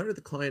at what are the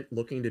client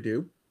looking to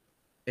do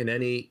in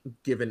any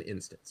given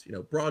instance.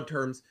 Broad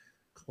terms,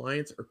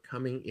 clients are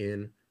coming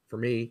in for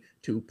me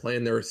to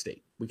plan their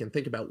estate. We can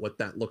think about what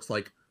that looks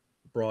like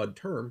broad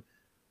term,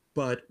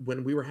 but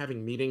when we were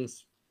having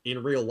meetings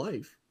in real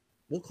life,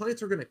 well,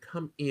 clients are going to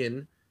come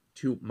in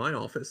to my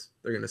office,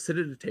 they're going to sit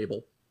at a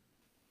table,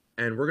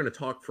 and we're going to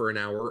talk for an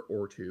hour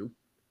or two,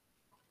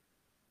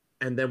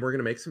 and then we're going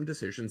to make some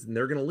decisions, and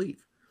they're going to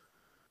leave.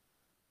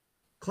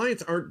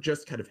 Clients aren't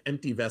just kind of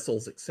empty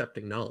vessels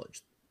accepting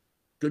knowledge.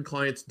 Good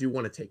clients do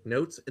want to take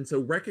notes, and so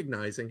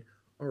recognizing,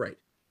 all right,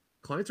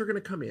 clients are going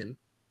to come in.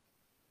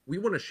 We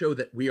want to show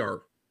that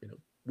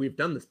we've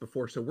done this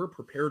before, so we're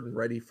prepared and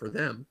ready for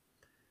them.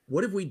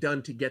 What have we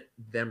done to get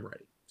them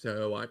ready?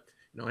 So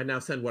I now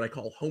send what I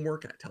call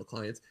homework. I tell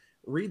clients,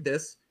 read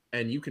this,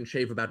 and you can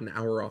shave about an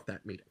hour off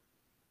that meeting.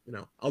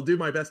 I'll do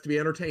my best to be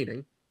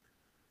entertaining,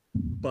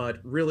 but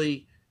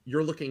really,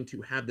 you're looking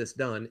to have this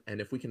done,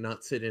 and if we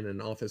cannot sit in an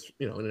office,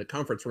 in a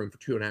conference room for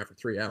 2.5 or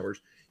 3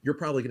 hours, you're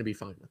probably going to be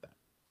fine with that.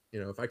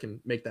 If I can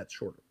make that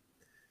shorter.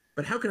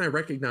 But how can I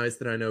recognize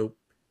that I know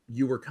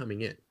you were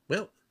coming in?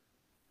 Well,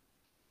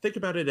 think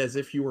about it as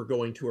if you were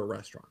going to a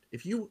restaurant.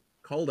 If you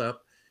called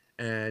up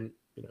and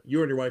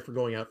you and your wife were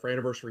going out for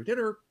anniversary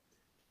dinner,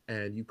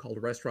 and you called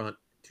a restaurant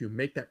to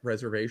make that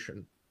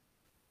reservation,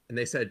 and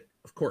they said,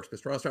 of course,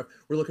 Mr. Ostroff,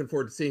 we're looking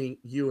forward to seeing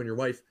you and your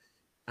wife,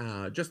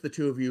 just the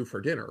two of you, for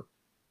dinner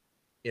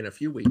in a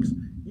few weeks.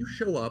 You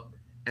show up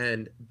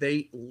and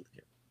they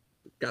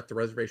got the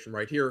reservation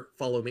right here,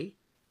 follow me.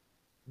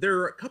 There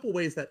are a couple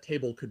ways that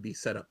table could be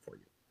set up for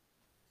you.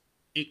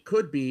 It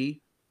could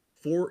be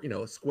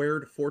a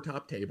squared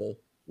 4-top table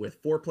with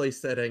 4 place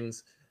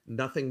settings,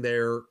 nothing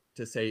there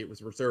to say it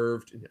was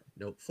reserved,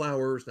 no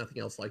flowers, nothing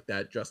else like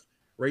that, just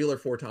regular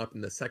 4-top.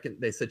 And the second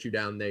they sit you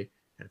down, they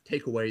kind of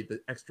take away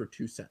the extra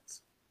 2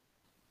 sets.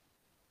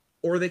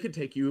 Or they could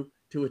take you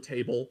to a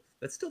table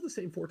that's still the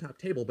same 4-top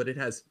table, but it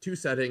has 2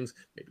 settings.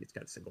 Maybe it's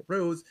got a single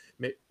rose,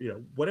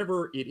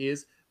 whatever it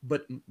is.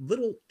 But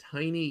little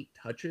tiny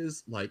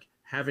touches, like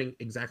having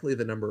exactly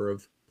the number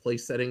of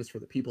place settings for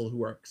the people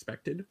who are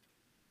expected,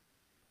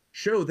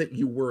 show that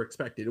you were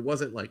expected. It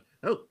wasn't like,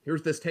 oh,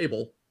 here's this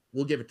table,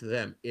 we'll give it to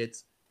them.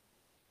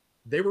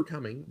 They were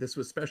coming. This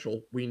was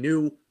special. We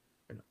knew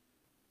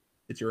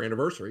it's your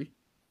anniversary,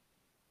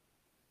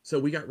 so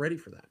we got ready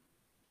for that.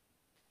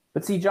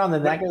 But see, John,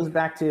 then that goes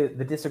back to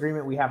the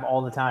disagreement we have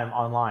all the time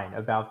online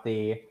about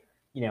the,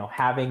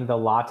 having the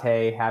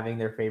latte, having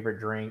their favorite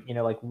drink.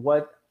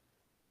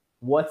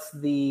 What's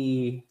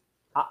the,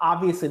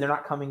 obviously they're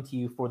not coming to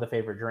you for the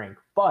favorite drink,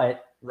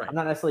 but right. I'm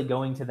not necessarily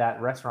going to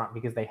that restaurant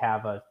because they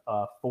have a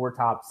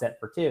 4-top set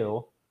for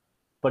 2,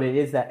 but it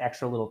is that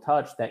extra little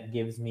touch that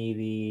gives me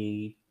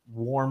the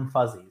warm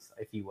fuzzies,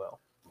 if you will.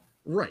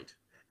 Right.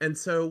 And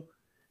so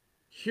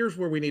here's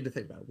where we need to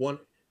think about it. One,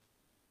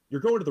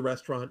 you're going to the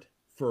restaurant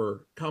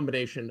for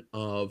combination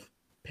of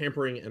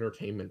pampering,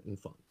 entertainment, and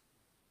fun.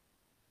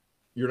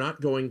 You're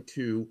not going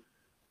to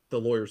the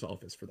lawyer's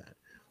office for that.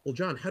 Well,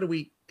 John, how do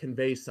we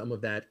convey some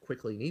of that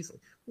quickly and easily?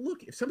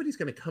 Look, if somebody's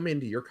going to come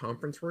into your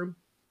conference room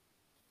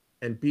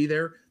and be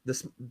there, the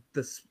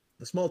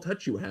small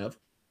touch you have,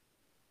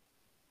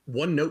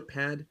 1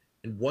 notepad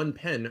and 1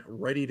 pen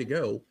ready to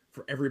go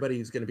for everybody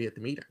who's going to be at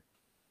the meeting.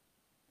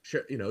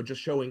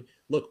 Just showing,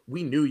 look,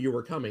 we knew you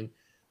were coming.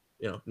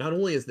 Not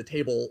only is the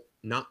table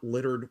not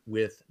littered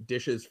with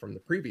dishes from the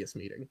previous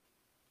meeting,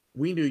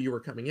 we knew you were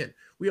coming in.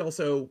 We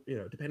also,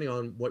 depending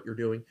on what you're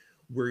doing,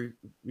 we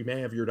may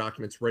have your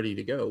documents ready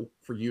to go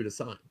for you to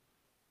sign.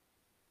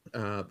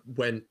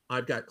 When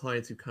I've got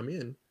clients who come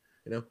in,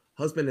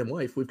 husband and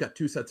wife, we've got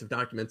 2 sets of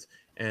documents,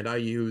 and I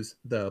use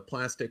the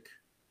plastic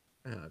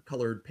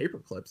colored paper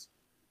clips.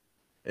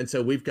 And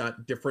so we've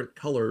got different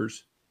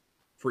colors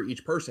for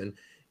each person.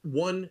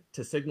 One,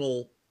 to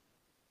signal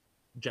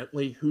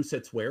gently who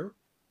sits where,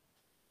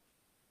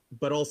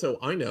 but also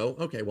I know,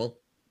 okay, well,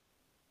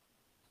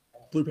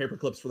 blue paper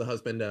clips for the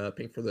husband,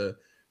 pink for the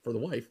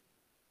wife.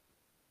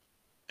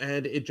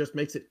 And it just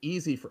makes it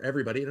easy for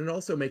everybody. And it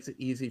also makes it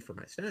easy for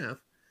my staff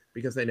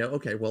because they know,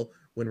 okay, well,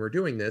 when we're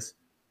doing this,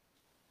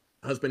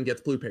 husband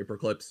gets blue paper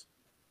clips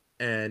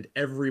and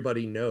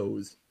everybody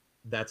knows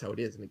that's how it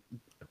is. And it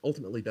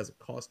ultimately doesn't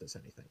cost us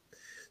anything.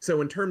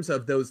 So in terms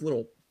of those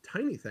little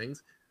tiny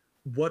things,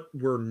 what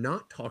we're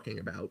not talking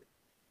about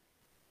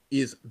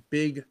is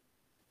big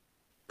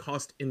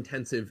cost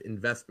intensive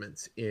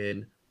investments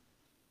in,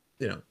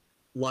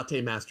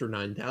 Latte Master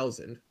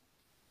 9000.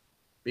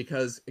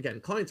 Because again,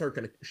 clients aren't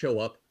going to show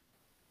up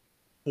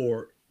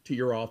to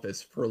your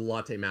office for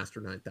Latte Master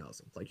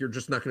 9000. Like, you're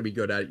just not going to be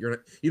good at it.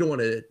 You don't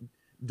want to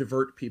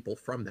divert people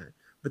from that.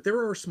 But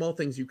there are small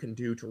things you can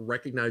do to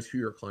recognize who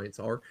your clients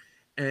are.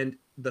 And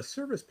the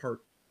service part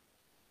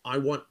I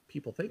want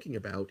people thinking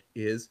about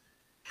is,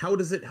 how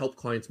does it help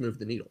clients move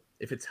the needle?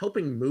 If it's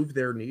helping move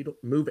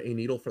a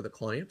needle for the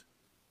client,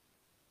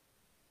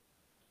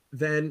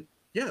 then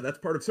yeah, that's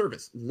part of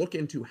service. Look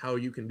into how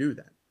you can do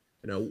that.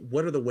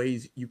 What are the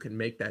ways you can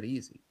make that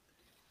easy?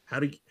 How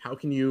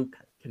can you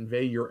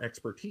convey your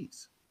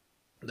expertise?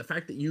 And the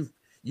fact that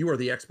you are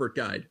the expert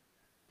guide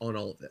on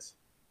all of this.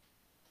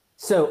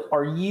 So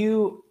are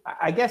you,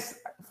 I guess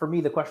for me,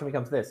 the question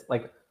becomes this,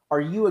 like,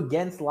 are you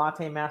against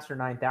Latte Master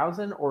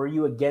 9000 or are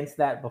you against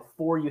that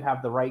before you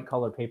have the right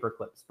color paper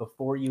clips,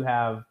 before you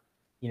have,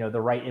 the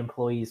right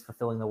employees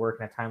fulfilling the work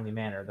in a timely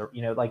manner?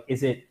 Like,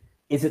 is it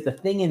the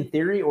thing in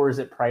theory or is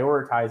it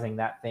prioritizing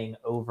that thing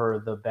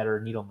over the better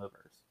needle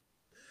movers?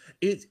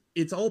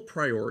 It's all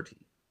priority.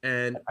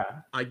 And Okay.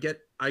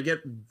 I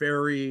get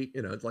very,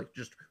 it's like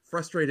just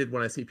frustrated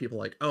when I see people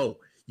like, oh,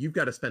 you've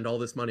got to spend all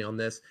this money on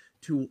this,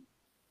 to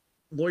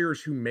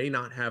lawyers who may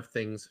not have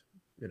things,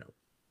 you know,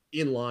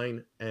 in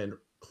line and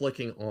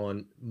clicking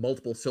on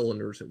multiple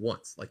cylinders at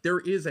once. Like there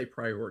is a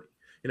priority.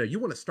 You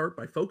want to start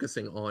by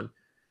focusing on,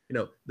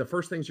 the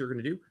first things you're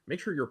going to do,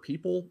 make sure your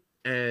people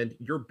and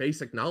your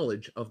basic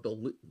knowledge of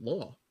the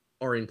law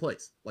are in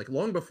place. Like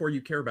long before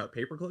you care about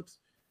paper clips,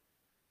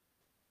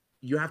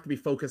 you have to be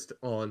focused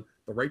on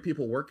the right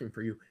people working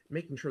for you,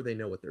 making sure they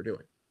know what they're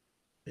doing.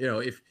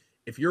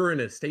 If you're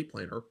an estate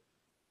planner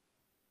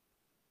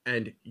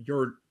and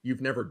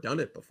you've never done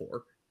it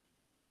before,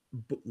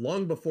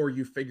 long before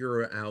you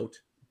figure out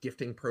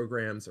gifting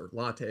programs or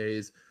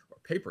lattes or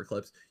paper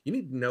clips, you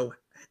need to know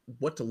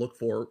what to look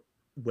for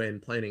when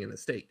planning an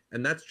estate.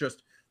 And that's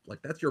just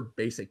like, that's your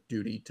basic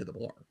duty to the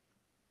bar.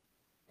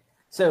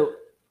 So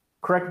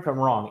correct me if I'm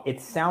wrong. It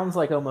sounds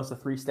like almost a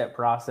three-step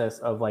process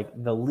of like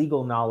the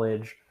legal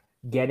knowledge,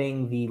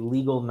 getting the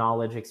legal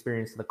knowledge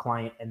experience to the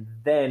client, and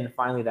then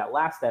finally that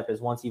last step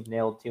is once you've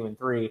nailed 2 and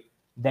 3,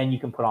 then you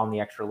can put on the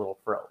extra little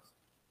frills.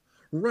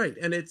 Right.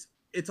 And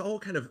it's all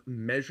kind of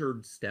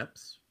measured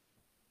steps,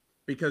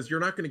 because you're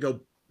not going to go,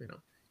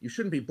 you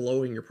shouldn't be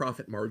blowing your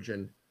profit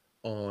margin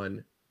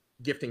on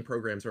gifting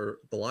programs or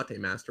the Latte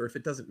Master if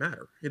it doesn't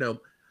matter.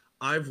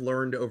 I've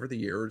learned over the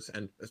years,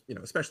 and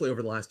especially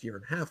over the last year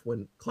and a half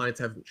when clients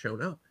haven't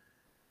shown up,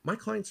 my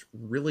clients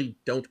really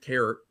don't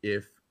care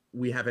if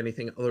we have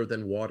anything other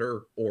than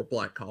water or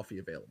black coffee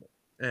available.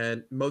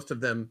 And most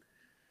of them,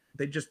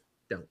 they just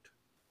don't.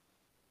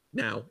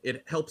 Now,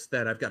 it helps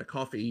that I've got a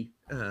coffee,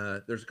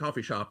 there's a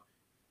coffee shop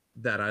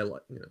that I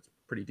like, it's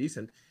pretty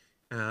decent,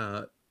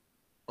 on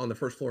the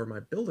first floor of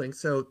my building.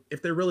 So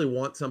if they really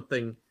want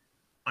something,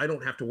 I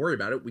don't have to worry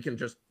about it. We can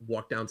just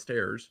walk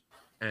downstairs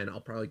and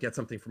I'll probably get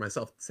something for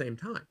myself at the same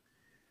time.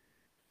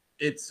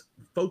 It's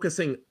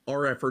focusing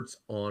our efforts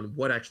on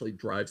what actually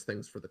drives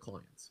things for the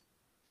clients.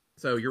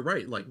 So you're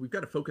right. Like we've got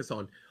to focus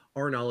on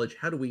our knowledge.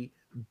 How do we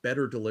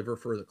better deliver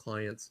for the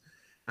clients?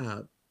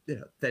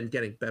 Then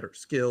getting better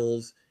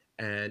skills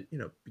and,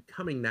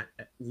 becoming that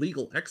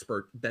legal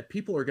expert that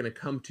people are going to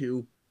come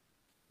to.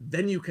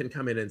 Then you can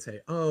come in and say,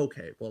 oh,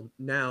 okay, well,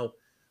 now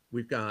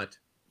we've got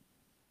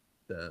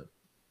the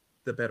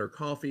better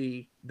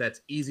coffee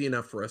that's easy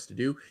enough for us to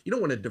do. You don't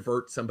want to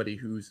divert somebody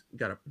who's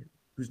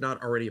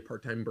not already a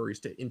part-time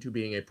barista into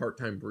being a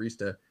part-time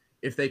barista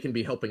if they can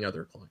be helping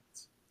other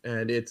clients.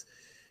 And it's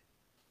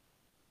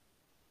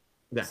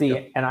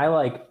See, and I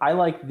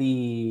like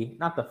the,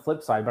 not the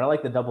flip side, but I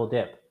like the double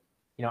dip.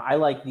 I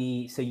like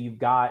so you've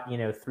got,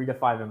 3 to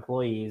 5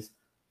 employees.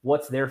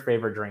 What's their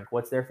favorite drink?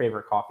 What's their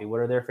favorite coffee? What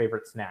are their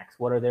favorite snacks?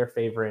 What are their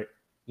favorite,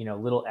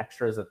 little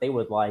extras that they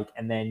would like?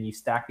 And then you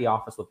stack the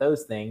office with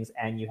those things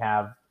and you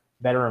have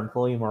better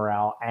employee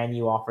morale and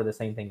you offer the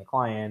same thing to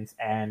clients.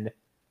 And,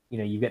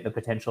 you get the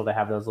potential to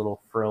have those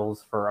little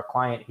frills for a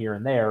client here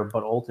and there,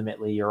 but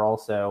ultimately you're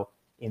also,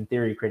 in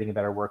theory, creating a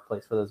better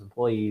workplace for those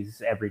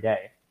employees every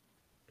day.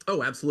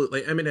 Oh,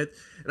 absolutely. I mean, and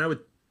I would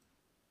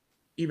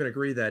even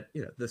agree that,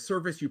 the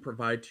service you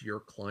provide to your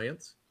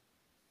clients,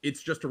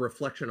 it's just a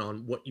reflection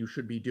on what you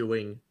should be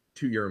doing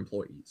to your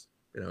employees.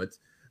 It's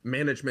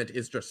management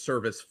is just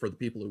service for the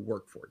people who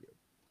work for you.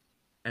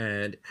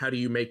 And how do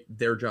you make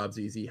their jobs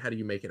easy? How do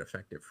you make it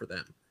effective for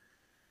them?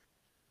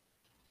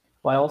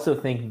 Well, I also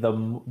think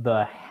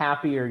the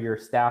happier your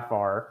staff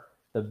are,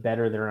 the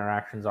better their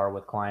interactions are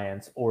with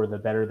clients, or the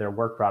better their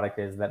work product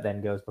is that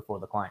then goes before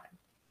the client.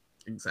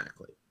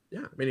 Exactly.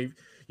 Yeah. I mean,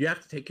 you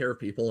have to take care of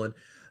people. And,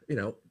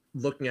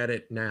 looking at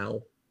it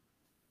now,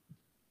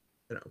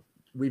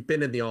 we've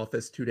been in the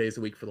office 2 days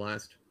a week for the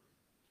last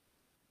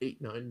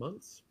 8-9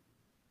 months.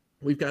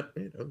 We've got,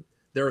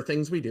 there are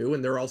things we do,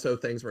 and there are also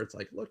things where it's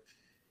like, look,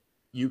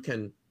 you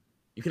can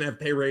have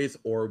pay raise,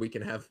 or we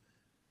can have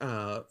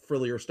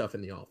frillier stuff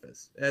in the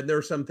office. And there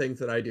are some things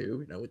that I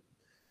do,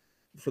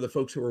 for the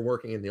folks who are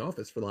working in the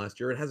office for the last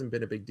year, it hasn't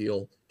been a big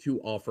deal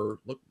to offer,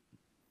 look,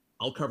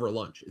 I'll cover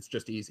lunch. It's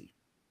just easy.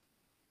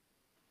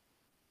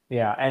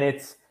 Yeah,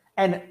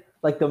 and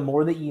like the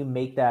more that you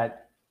make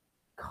that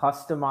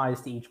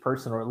customized to each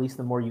person, or at least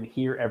the more you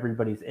hear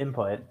everybody's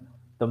input,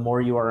 the more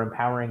you are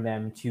empowering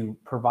them to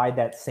provide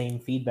that same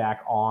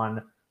feedback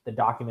on the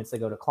documents that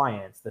go to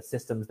clients, the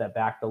systems that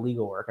back the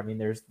legal work. I mean,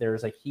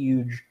 there's a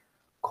huge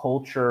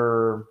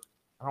culture,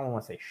 I don't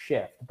want to say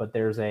shift, but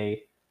there's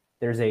a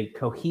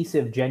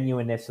cohesive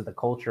genuineness to the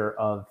culture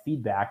of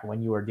feedback.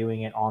 When you are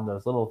doing it on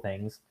those little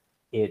things,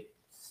 it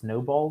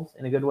snowballs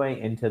in a good way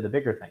into the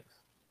bigger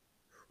things.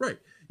 Right.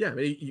 Yeah. I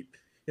mean,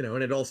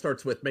 and it all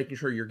starts with making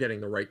sure you're getting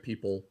the right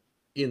people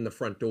in the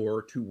front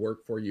door to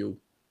work for you.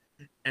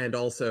 And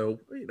also,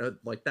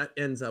 like that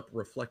ends up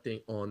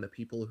reflecting on the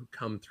people who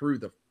come through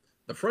the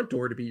front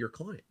door to be your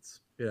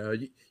clients.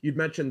 You'd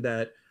mentioned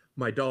that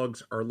my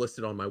dogs are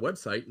listed on my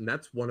website, and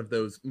that's one of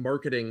those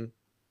marketing.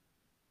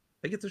 I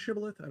think it's a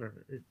shibboleth. I don't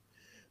know,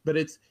 but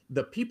it's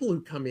the people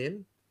who come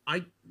in.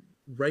 I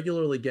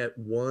regularly get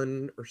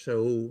one or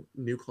so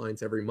new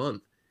clients every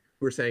month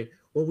who are saying,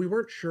 well, we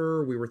weren't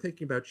sure, we were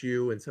thinking about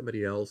you and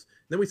somebody else,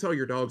 then we saw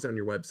your dogs on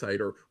your website,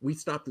 or we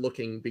stopped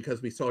looking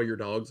because we saw your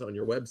dogs on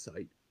your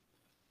website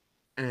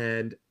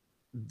and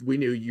we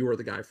knew you were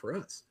the guy for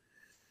us.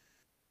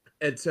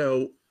 And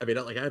so, I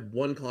mean, like I had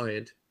one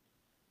client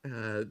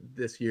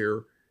this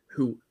year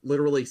who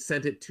literally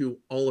sent it to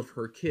all of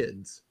her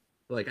kids.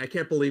 Like, I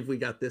can't believe we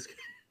got this,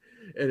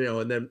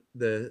 and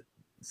then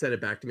sent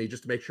it back to me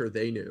just to make sure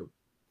they knew,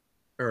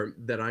 or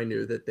that I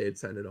knew that they had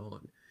sent it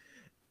on.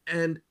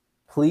 And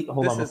please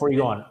hold on before you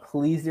go on.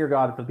 Please, dear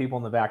God, for the people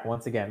in the back,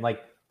 once again, like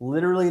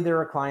literally, there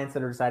are clients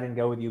that are deciding to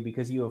go with you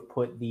because you have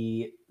put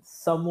the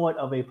somewhat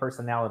of a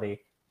personality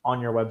on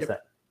your website.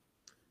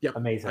 Yep.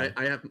 Amazing.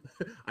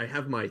 I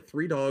have my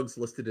 3 dogs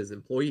listed as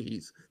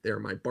employees. They're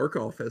my Bark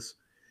office,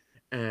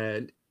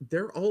 and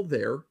they're all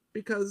there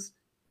because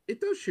it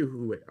does show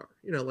who we are.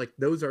 Like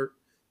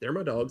they're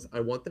my dogs. I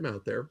want them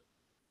out there.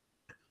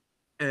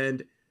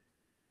 And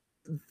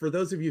for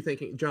those of you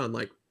thinking, John,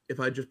 like if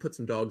I just put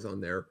some dogs on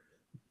there,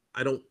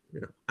 I don't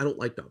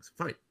like dogs.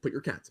 Fine, put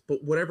your cats.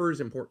 But whatever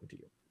is important to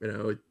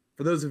you.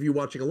 For those of you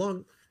watching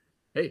along,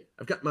 hey,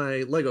 I've got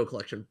my Lego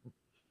collection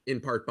in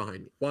part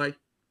behind me. Why?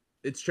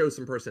 It shows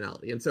some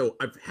personality. And so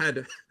I've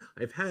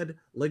had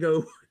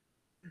Lego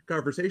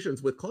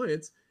conversations with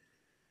clients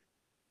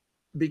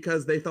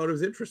because they thought it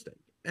was interesting.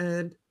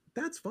 And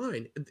that's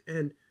fine.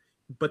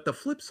 But the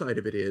flip side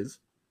of it is,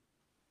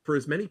 for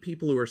as many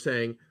people who are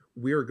saying,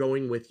 we're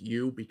going with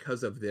you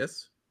because of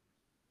this,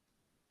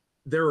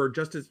 there are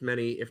just as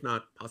many, if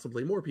not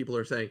possibly more people,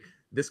 are saying,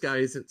 this guy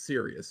isn't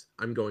serious,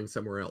 I'm going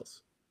somewhere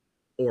else.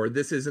 Or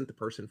this isn't the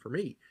person for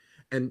me.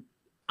 And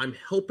I'm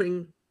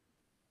helping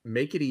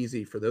make it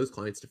easy for those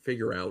clients to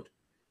figure out,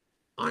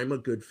 I'm a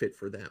good fit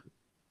for them.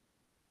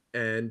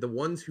 And the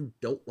ones who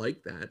don't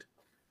like that,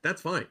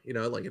 that's fine.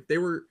 Like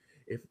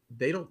if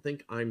they don't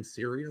think I'm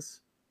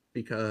serious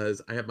because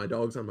I have my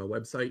dogs on my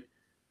website,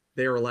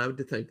 they are allowed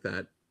to think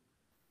that.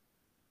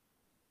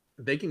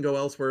 They can go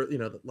elsewhere.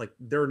 Like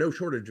there are no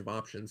shortage of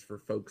options for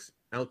folks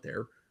out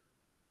there.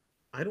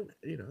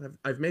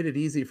 I've made it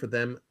easy for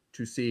them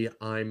to see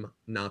I'm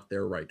not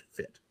their right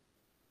fit.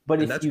 But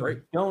and if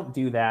you don't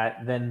do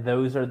that, then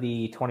those are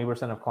the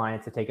 20% of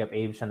clients that take up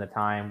 80% of the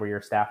time, where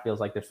your staff feels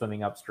like they're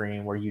swimming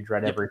upstream, where you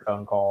dread every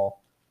phone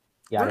call,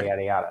 yada,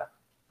 yada, yada.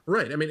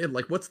 Right. I mean,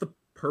 like, what's the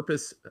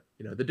purpose?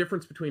 The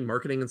difference between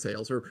marketing and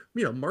sales, or,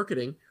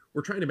 marketing,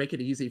 we're trying to make it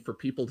easy for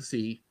people to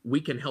see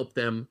we can help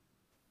them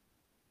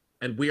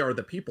and we are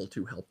the people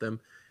to help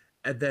them.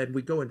 And then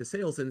we go into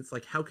sales and it's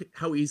like,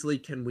 how easily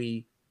can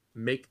we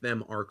make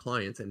them our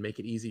clients and make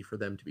it easy for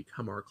them to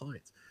become our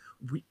clients?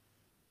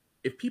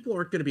 If people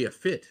aren't going to be a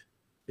fit,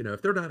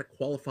 if they're not a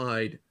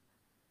qualified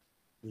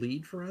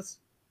lead for us,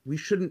 we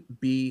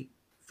shouldn't be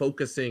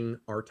focusing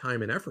our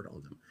time and effort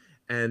on them.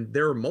 And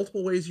there are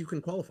multiple ways you can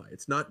qualify.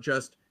 It's not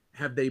just,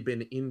 have they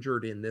been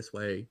injured in this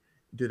way?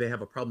 Do they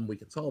have a problem we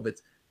can solve?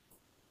 It's,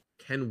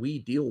 can we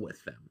deal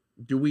with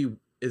them?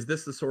 Is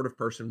this the sort of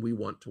person we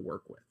want to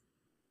work with?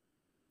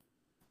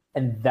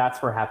 And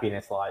that's where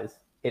happiness lies.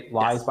 It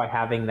lies by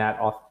having that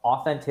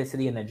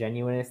authenticity and the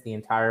genuineness the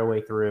entire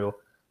way through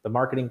the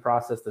marketing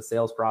process, the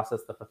sales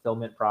process, the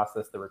fulfillment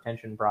process, the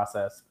retention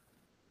process.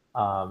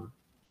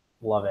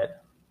 Love it.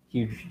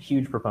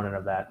 Huge proponent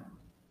of that.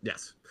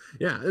 Yes.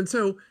 Yeah. And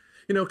so,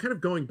 kind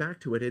of going back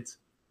to it,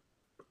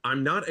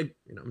 I'm not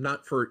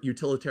for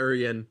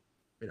utilitarian,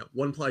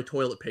 one-ply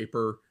toilet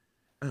paper,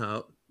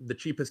 the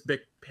cheapest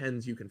Bic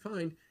pens you can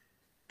find.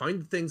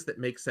 Find the things that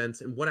make sense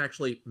and what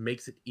actually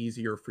makes it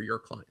easier for your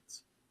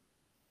clients.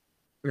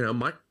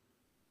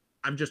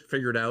 I've just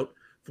figured out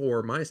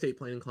for my estate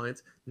planning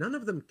clients, none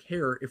of them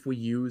care if we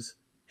use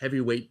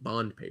heavyweight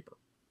bond paper.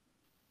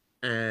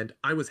 And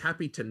I was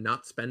happy to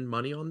not spend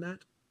money on that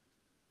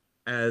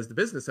as the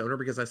business owner,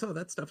 because I saw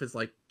that stuff is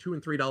like $2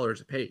 and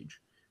 $3 a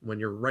page. When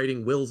you're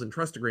writing wills and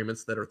trust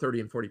agreements that are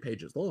 30 and 40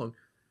 pages long,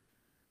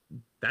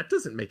 that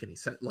doesn't make any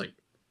sense. Like,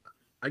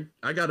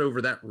 I got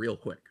over that real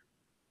quick.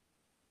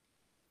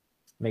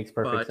 Makes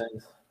perfect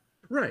sense.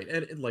 Right.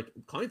 And like,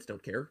 clients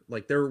don't care.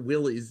 Like, their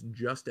will is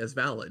just as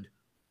valid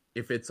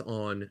if it's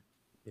on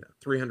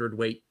 300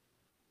 weight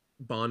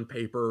bond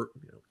paper,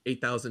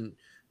 8,000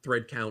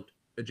 thread count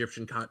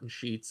Egyptian cotton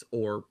sheets,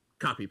 or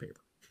copy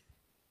paper.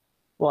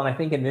 Well, and I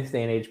think in this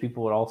day and age,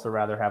 people would also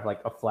rather have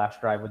like a flash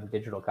drive with a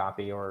digital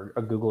copy, or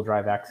a Google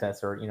Drive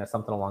access, or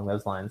something along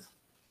those lines.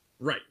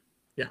 Right.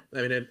 Yeah.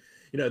 I mean,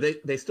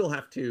 they still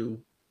have to,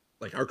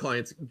 like, our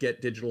clients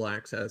get digital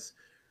access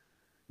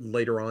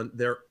later on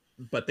there,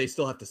 but they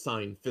still have to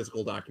sign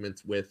physical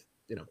documents with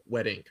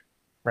wet ink.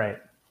 Right.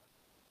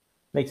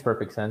 Makes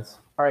perfect sense.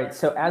 All right.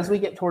 So as we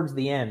get towards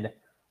the end,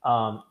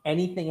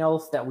 Anything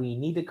else that we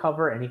need to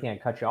cover? Anything I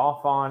cut you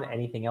off on?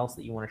 Anything else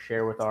that you want to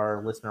share with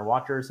our listener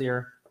watchers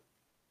here?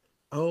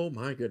 Oh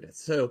my goodness.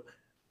 So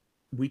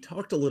we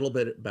talked a little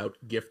bit about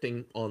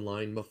gifting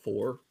online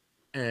before,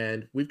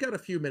 and we've got a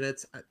few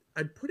minutes.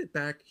 I'd put it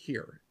back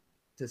here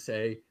to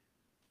say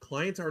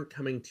clients aren't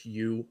coming to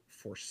you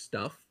for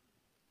stuff.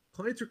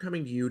 Clients are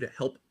coming to you to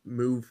help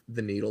move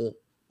the needle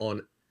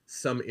on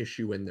some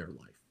issue in their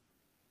life.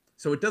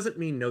 So it doesn't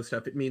mean no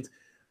stuff. It means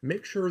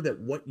make sure that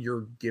what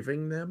you're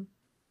giving them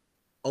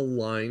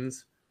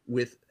aligns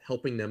with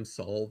helping them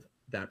solve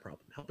that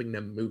problem, helping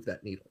them move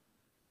that needle.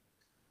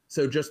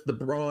 So just the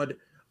broad,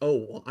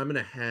 oh, well, I'm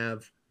going to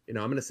have, I'm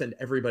going to send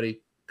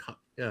everybody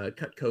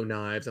Cutco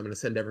knives. I'm going to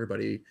send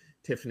everybody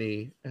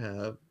Tiffany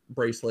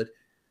bracelet.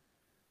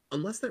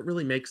 Unless that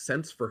really makes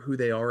sense for who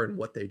they are and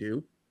what they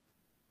do,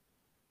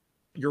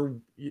 you're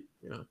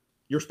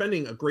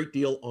spending a great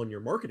deal on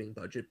your marketing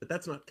budget, but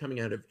that's not coming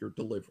out of your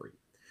delivery.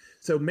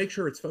 So make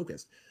sure it's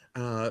focused.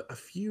 A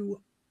few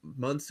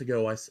months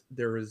ago,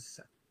 there was,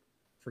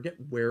 forget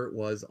where it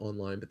was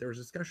online, but there was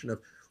a discussion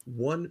of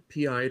one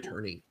PI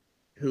attorney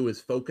who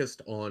is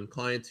focused on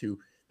clients who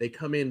they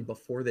come in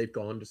before they've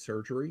gone to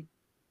surgery.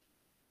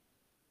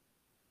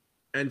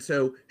 And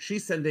so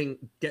she's sending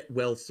get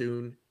well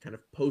soon kind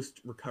of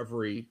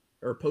post-recovery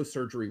or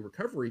post-surgery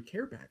recovery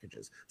care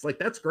packages. It's like,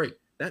 that's great.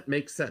 That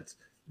makes sense.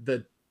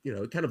 It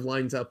kind of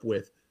lines up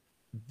with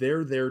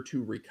they're there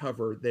to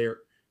recover.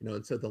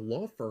 And so the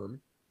law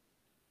firm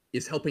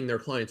is helping their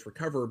clients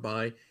recover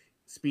by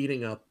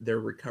speeding up their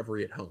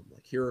recovery at home.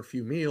 Like, here are a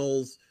few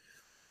meals,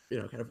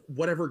 kind of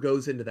whatever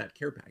goes into that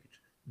care package.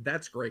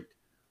 That's great.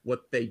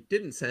 What they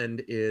didn't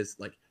send is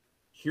like,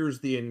 here's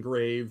the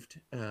engraved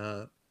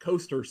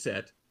coaster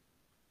set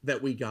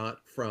that we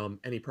got from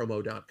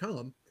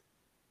anypromo.com.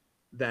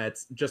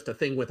 That's just a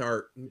thing with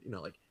our,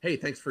 like, hey,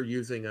 thanks for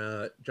using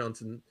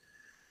Johnson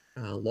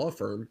law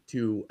firm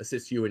to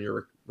assist you in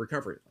your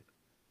recovery. Like,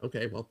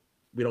 okay, well,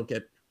 we don't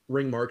get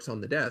ring marks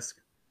on the desk.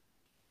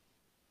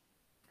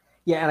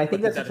 Yeah, and I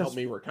think that helped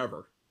me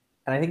recover.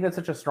 And I think that's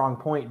such a strong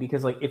point,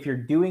 because like, if you're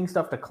giving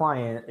stuff to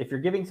clients,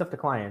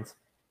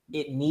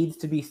 it needs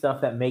to be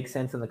stuff that makes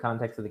sense in the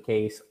context of the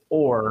case,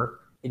 or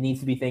it needs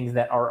to be things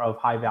that are of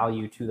high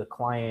value to the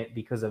client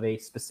because of a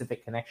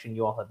specific connection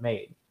you all have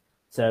made.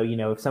 So,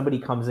 if somebody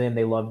comes in,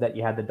 they love that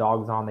you had the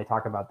dogs on, they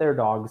talk about their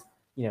dogs,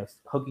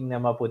 hooking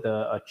them up with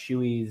a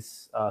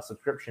Chewy's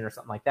subscription or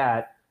something like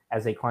that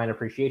as a client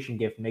appreciation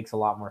gift makes a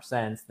lot more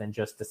sense than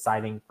just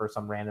deciding for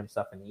some random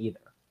stuff in the either.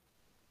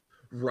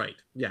 Right.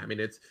 Yeah. I mean,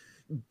 it's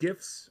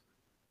gifts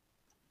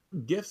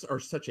are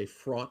such a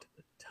fraught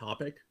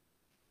topic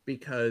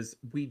because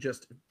we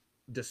just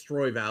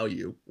destroy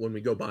value when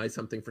we go buy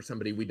something for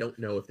somebody we don't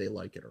know if they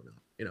like it or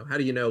not. How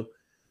do you know?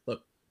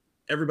 Look,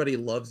 everybody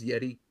loves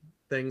Yeti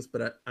things,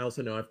 but I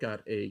also know I've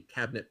got a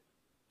cabinet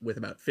with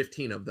about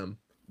 15 of them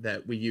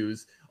that we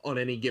use on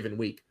any given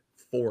week,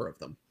 4 of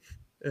them.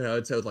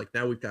 And so like,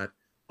 now we've got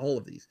all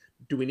of these.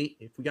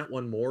 If we got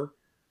one more,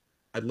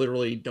 I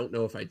literally don't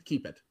know if I'd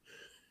keep it.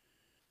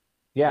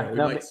 Yeah. We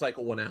might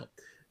cycle one out.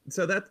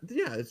 So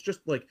it's just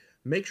like,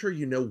 make sure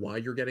you know why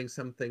you're getting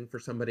something for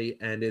somebody.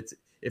 And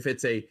if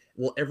it's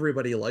well,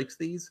 everybody likes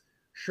these,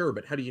 sure,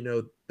 but how do you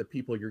know the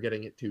people you're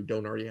getting it to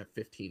don't already have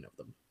 15 of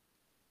them?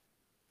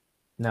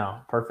 No,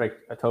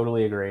 perfect. I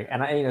totally agree.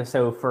 And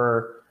so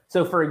for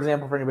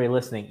example, for anybody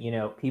listening,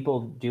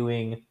 people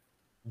doing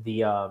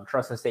the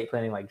trust and estate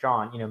planning like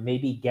John,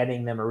 maybe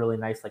getting them a really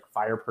nice like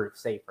fireproof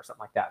safe or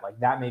something like that. Like,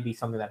 that may be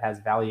something that has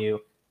value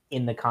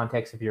in the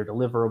context of your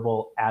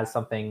deliverable as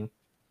something,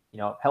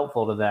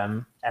 helpful to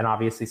them. And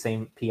obviously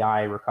same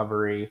PI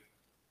recovery,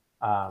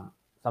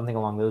 something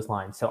along those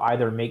lines. So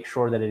either make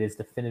sure that it is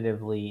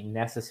definitively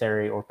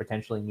necessary or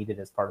potentially needed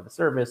as part of the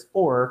service,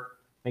 or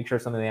make sure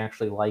it's something they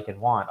actually like and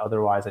want.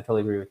 Otherwise, I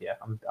totally agree with you.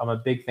 I'm a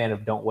big fan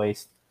of don't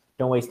waste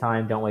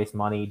time, don't waste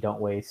money, don't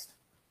waste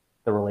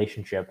the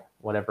relationship,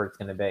 whatever it's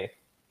going to be.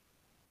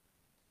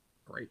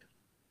 Great.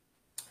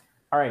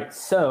 All right.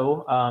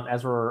 So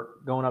as we're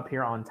going up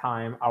here on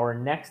time, our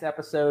next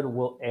episode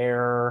will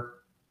air,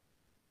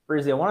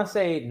 Breezy, I want to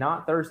say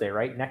not Thursday,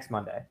 right? Next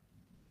Monday.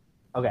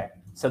 Okay.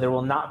 So there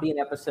will not be an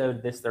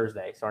episode this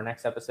Thursday. So our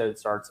next episode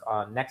starts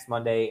on next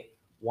Monday,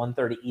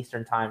 1:30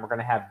 Eastern time. We're going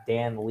to have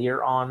Dan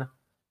Lear on.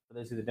 For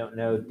those who don't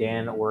know,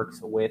 Dan works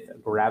with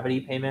Gravity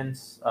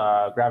Payments,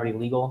 Gravity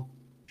Legal,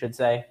 should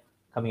say,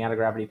 coming out of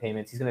Gravity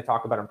Payments. He's going to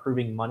talk about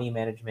improving money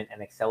management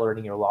and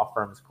accelerating your law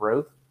firm's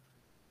growth.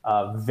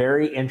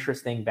 Very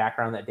interesting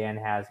background that Dan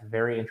has.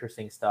 Very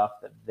interesting stuff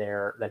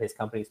that his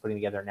company is putting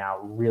together now.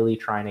 Really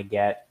trying to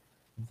get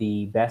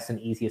the best and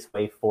easiest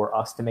way for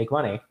us to make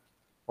money,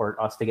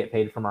 or us to get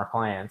paid from our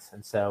clients.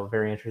 And so,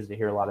 very interested to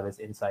hear a lot of his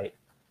insight.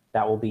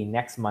 That will be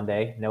next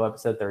Monday. No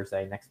episode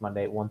Thursday. Next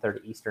Monday at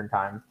 1:30 Eastern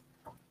time.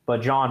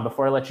 But John,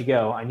 before I let you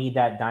go, I need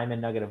that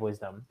diamond nugget of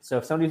wisdom. So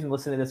if somebody's been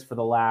listening to this for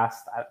the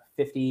last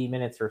 50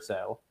 minutes or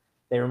so,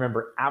 they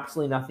remember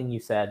absolutely nothing you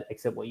said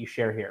except what you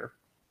share here.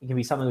 It can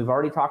be something we've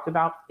already talked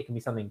about. It can be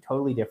something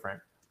totally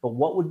different. but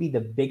what would be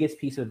the biggest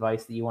piece of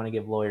advice that you want to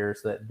give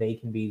lawyers so that they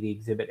can be the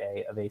exhibit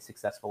A of a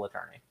successful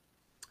attorney?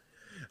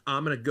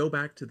 I'm going to go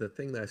back to the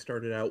thing that I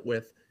started out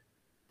with.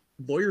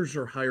 Lawyers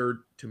are hired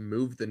to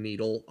move the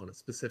needle on a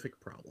specific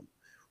problem.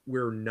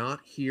 We're not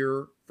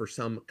here for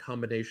some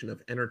combination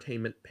of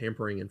entertainment,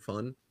 pampering, and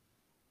fun.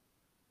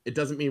 It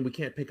doesn't mean we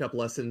can't pick up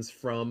lessons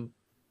from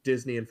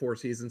Disney and Four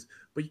Seasons,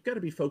 but you've got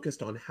to be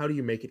focused on how do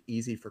you make it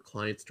easy for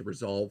clients to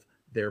resolve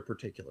their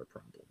particular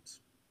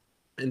problems.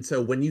 And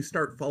so when you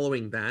start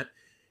following that,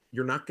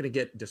 you're not going to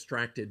get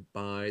distracted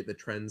by the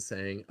trends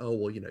saying, oh,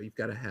 well, you've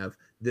got to have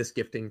this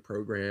gifting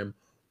program,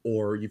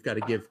 or you've got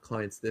to give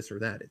clients this or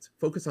that. It's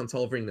focus on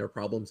solving their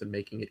problems and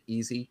making it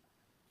easy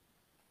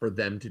for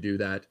them to do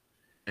that.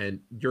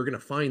 And you're going to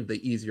find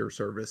the easier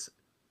service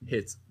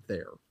hits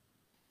there.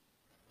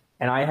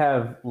 And I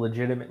have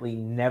legitimately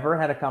never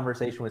had a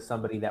conversation with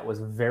somebody that was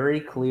very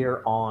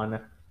clear on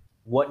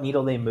what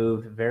needle they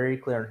moved, very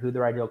clear on who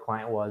their ideal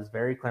client was,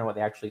 very clear on what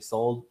they actually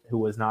sold, who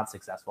was not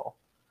successful.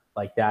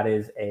 Like, that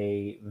is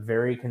a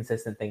very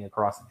consistent thing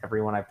across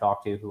everyone I've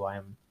talked to who I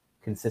am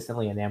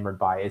consistently enamored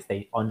by, is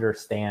they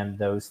understand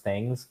those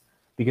things.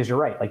 Because you're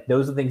right, like,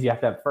 those are the things you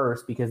have to have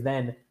first, because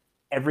then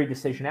every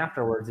decision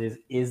afterwards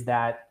is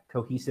that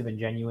cohesive and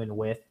genuine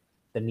with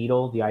the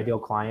needle, the ideal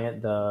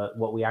client,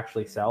 what we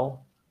actually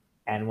sell.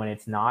 And when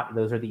it's not,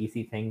 those are the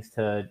easy things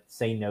to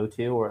say no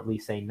to, or at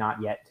least say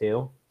not yet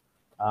to,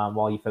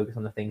 while you focus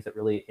on the things that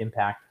really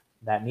impact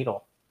that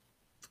needle.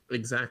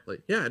 Exactly.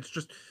 Yeah,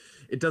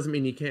 it doesn't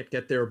mean you can't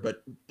get there,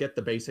 but get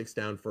the basics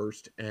down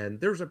first.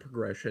 And there's a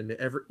progression.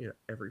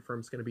 Every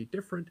firm's going to be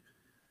different.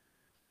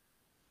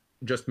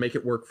 Just make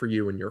it work for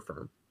you and your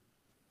firm.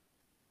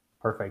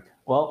 Perfect.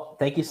 Well,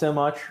 thank you so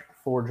much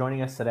for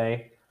joining us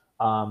today.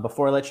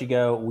 Before I let you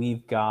go,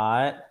 we've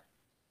got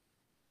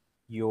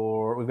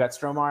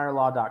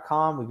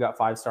StrohmeyerLaw.com, we've got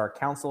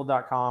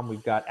 5starcounsel.com,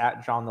 we've got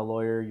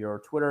 @JohnTheLawyer,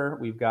 your Twitter,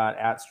 we've got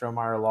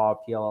 @StrohmeyerLaw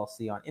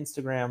PLLC on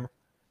Instagram,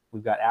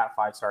 we've got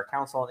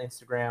 @5starcounsel on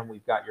Instagram,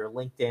 we've got your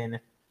LinkedIn,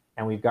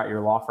 and we've got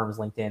your law firm's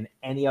LinkedIn.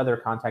 Any other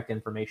contact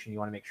information you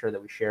want to make sure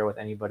that we share with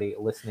anybody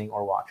listening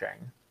or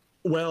watching?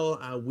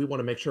 Well, we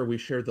want to make sure we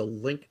share the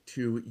link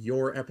to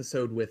your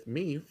episode with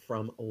me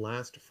from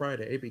last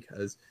Friday,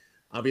 because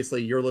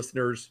obviously your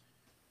listeners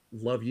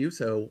love you.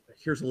 So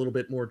here's a little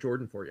bit more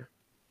Jordan for you.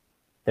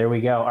 There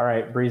we go. All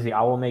right, Breezy,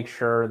 I will make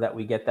sure that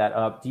we get that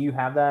up. Do you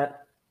have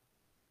that?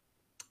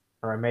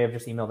 Or I may have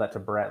just emailed that to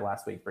Brett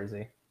last week,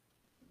 Breezy.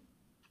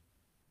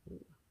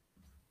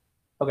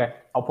 Okay,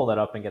 I'll pull that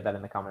up and get that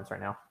in the comments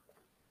right now.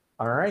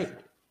 All right.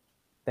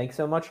 Thanks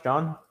so much,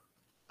 John.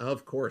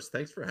 Of course.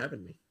 Thanks for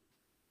having me.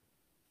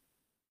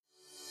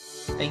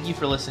 Thank you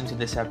for listening to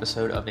this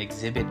episode of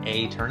Exhibit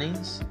A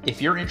Attorneys.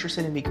 If you're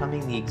interested in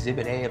becoming the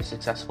Exhibit A of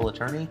successful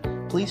attorney,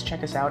 please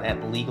check us out at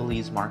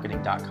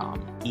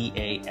legaleasemarketing.com,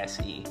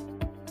 EASE.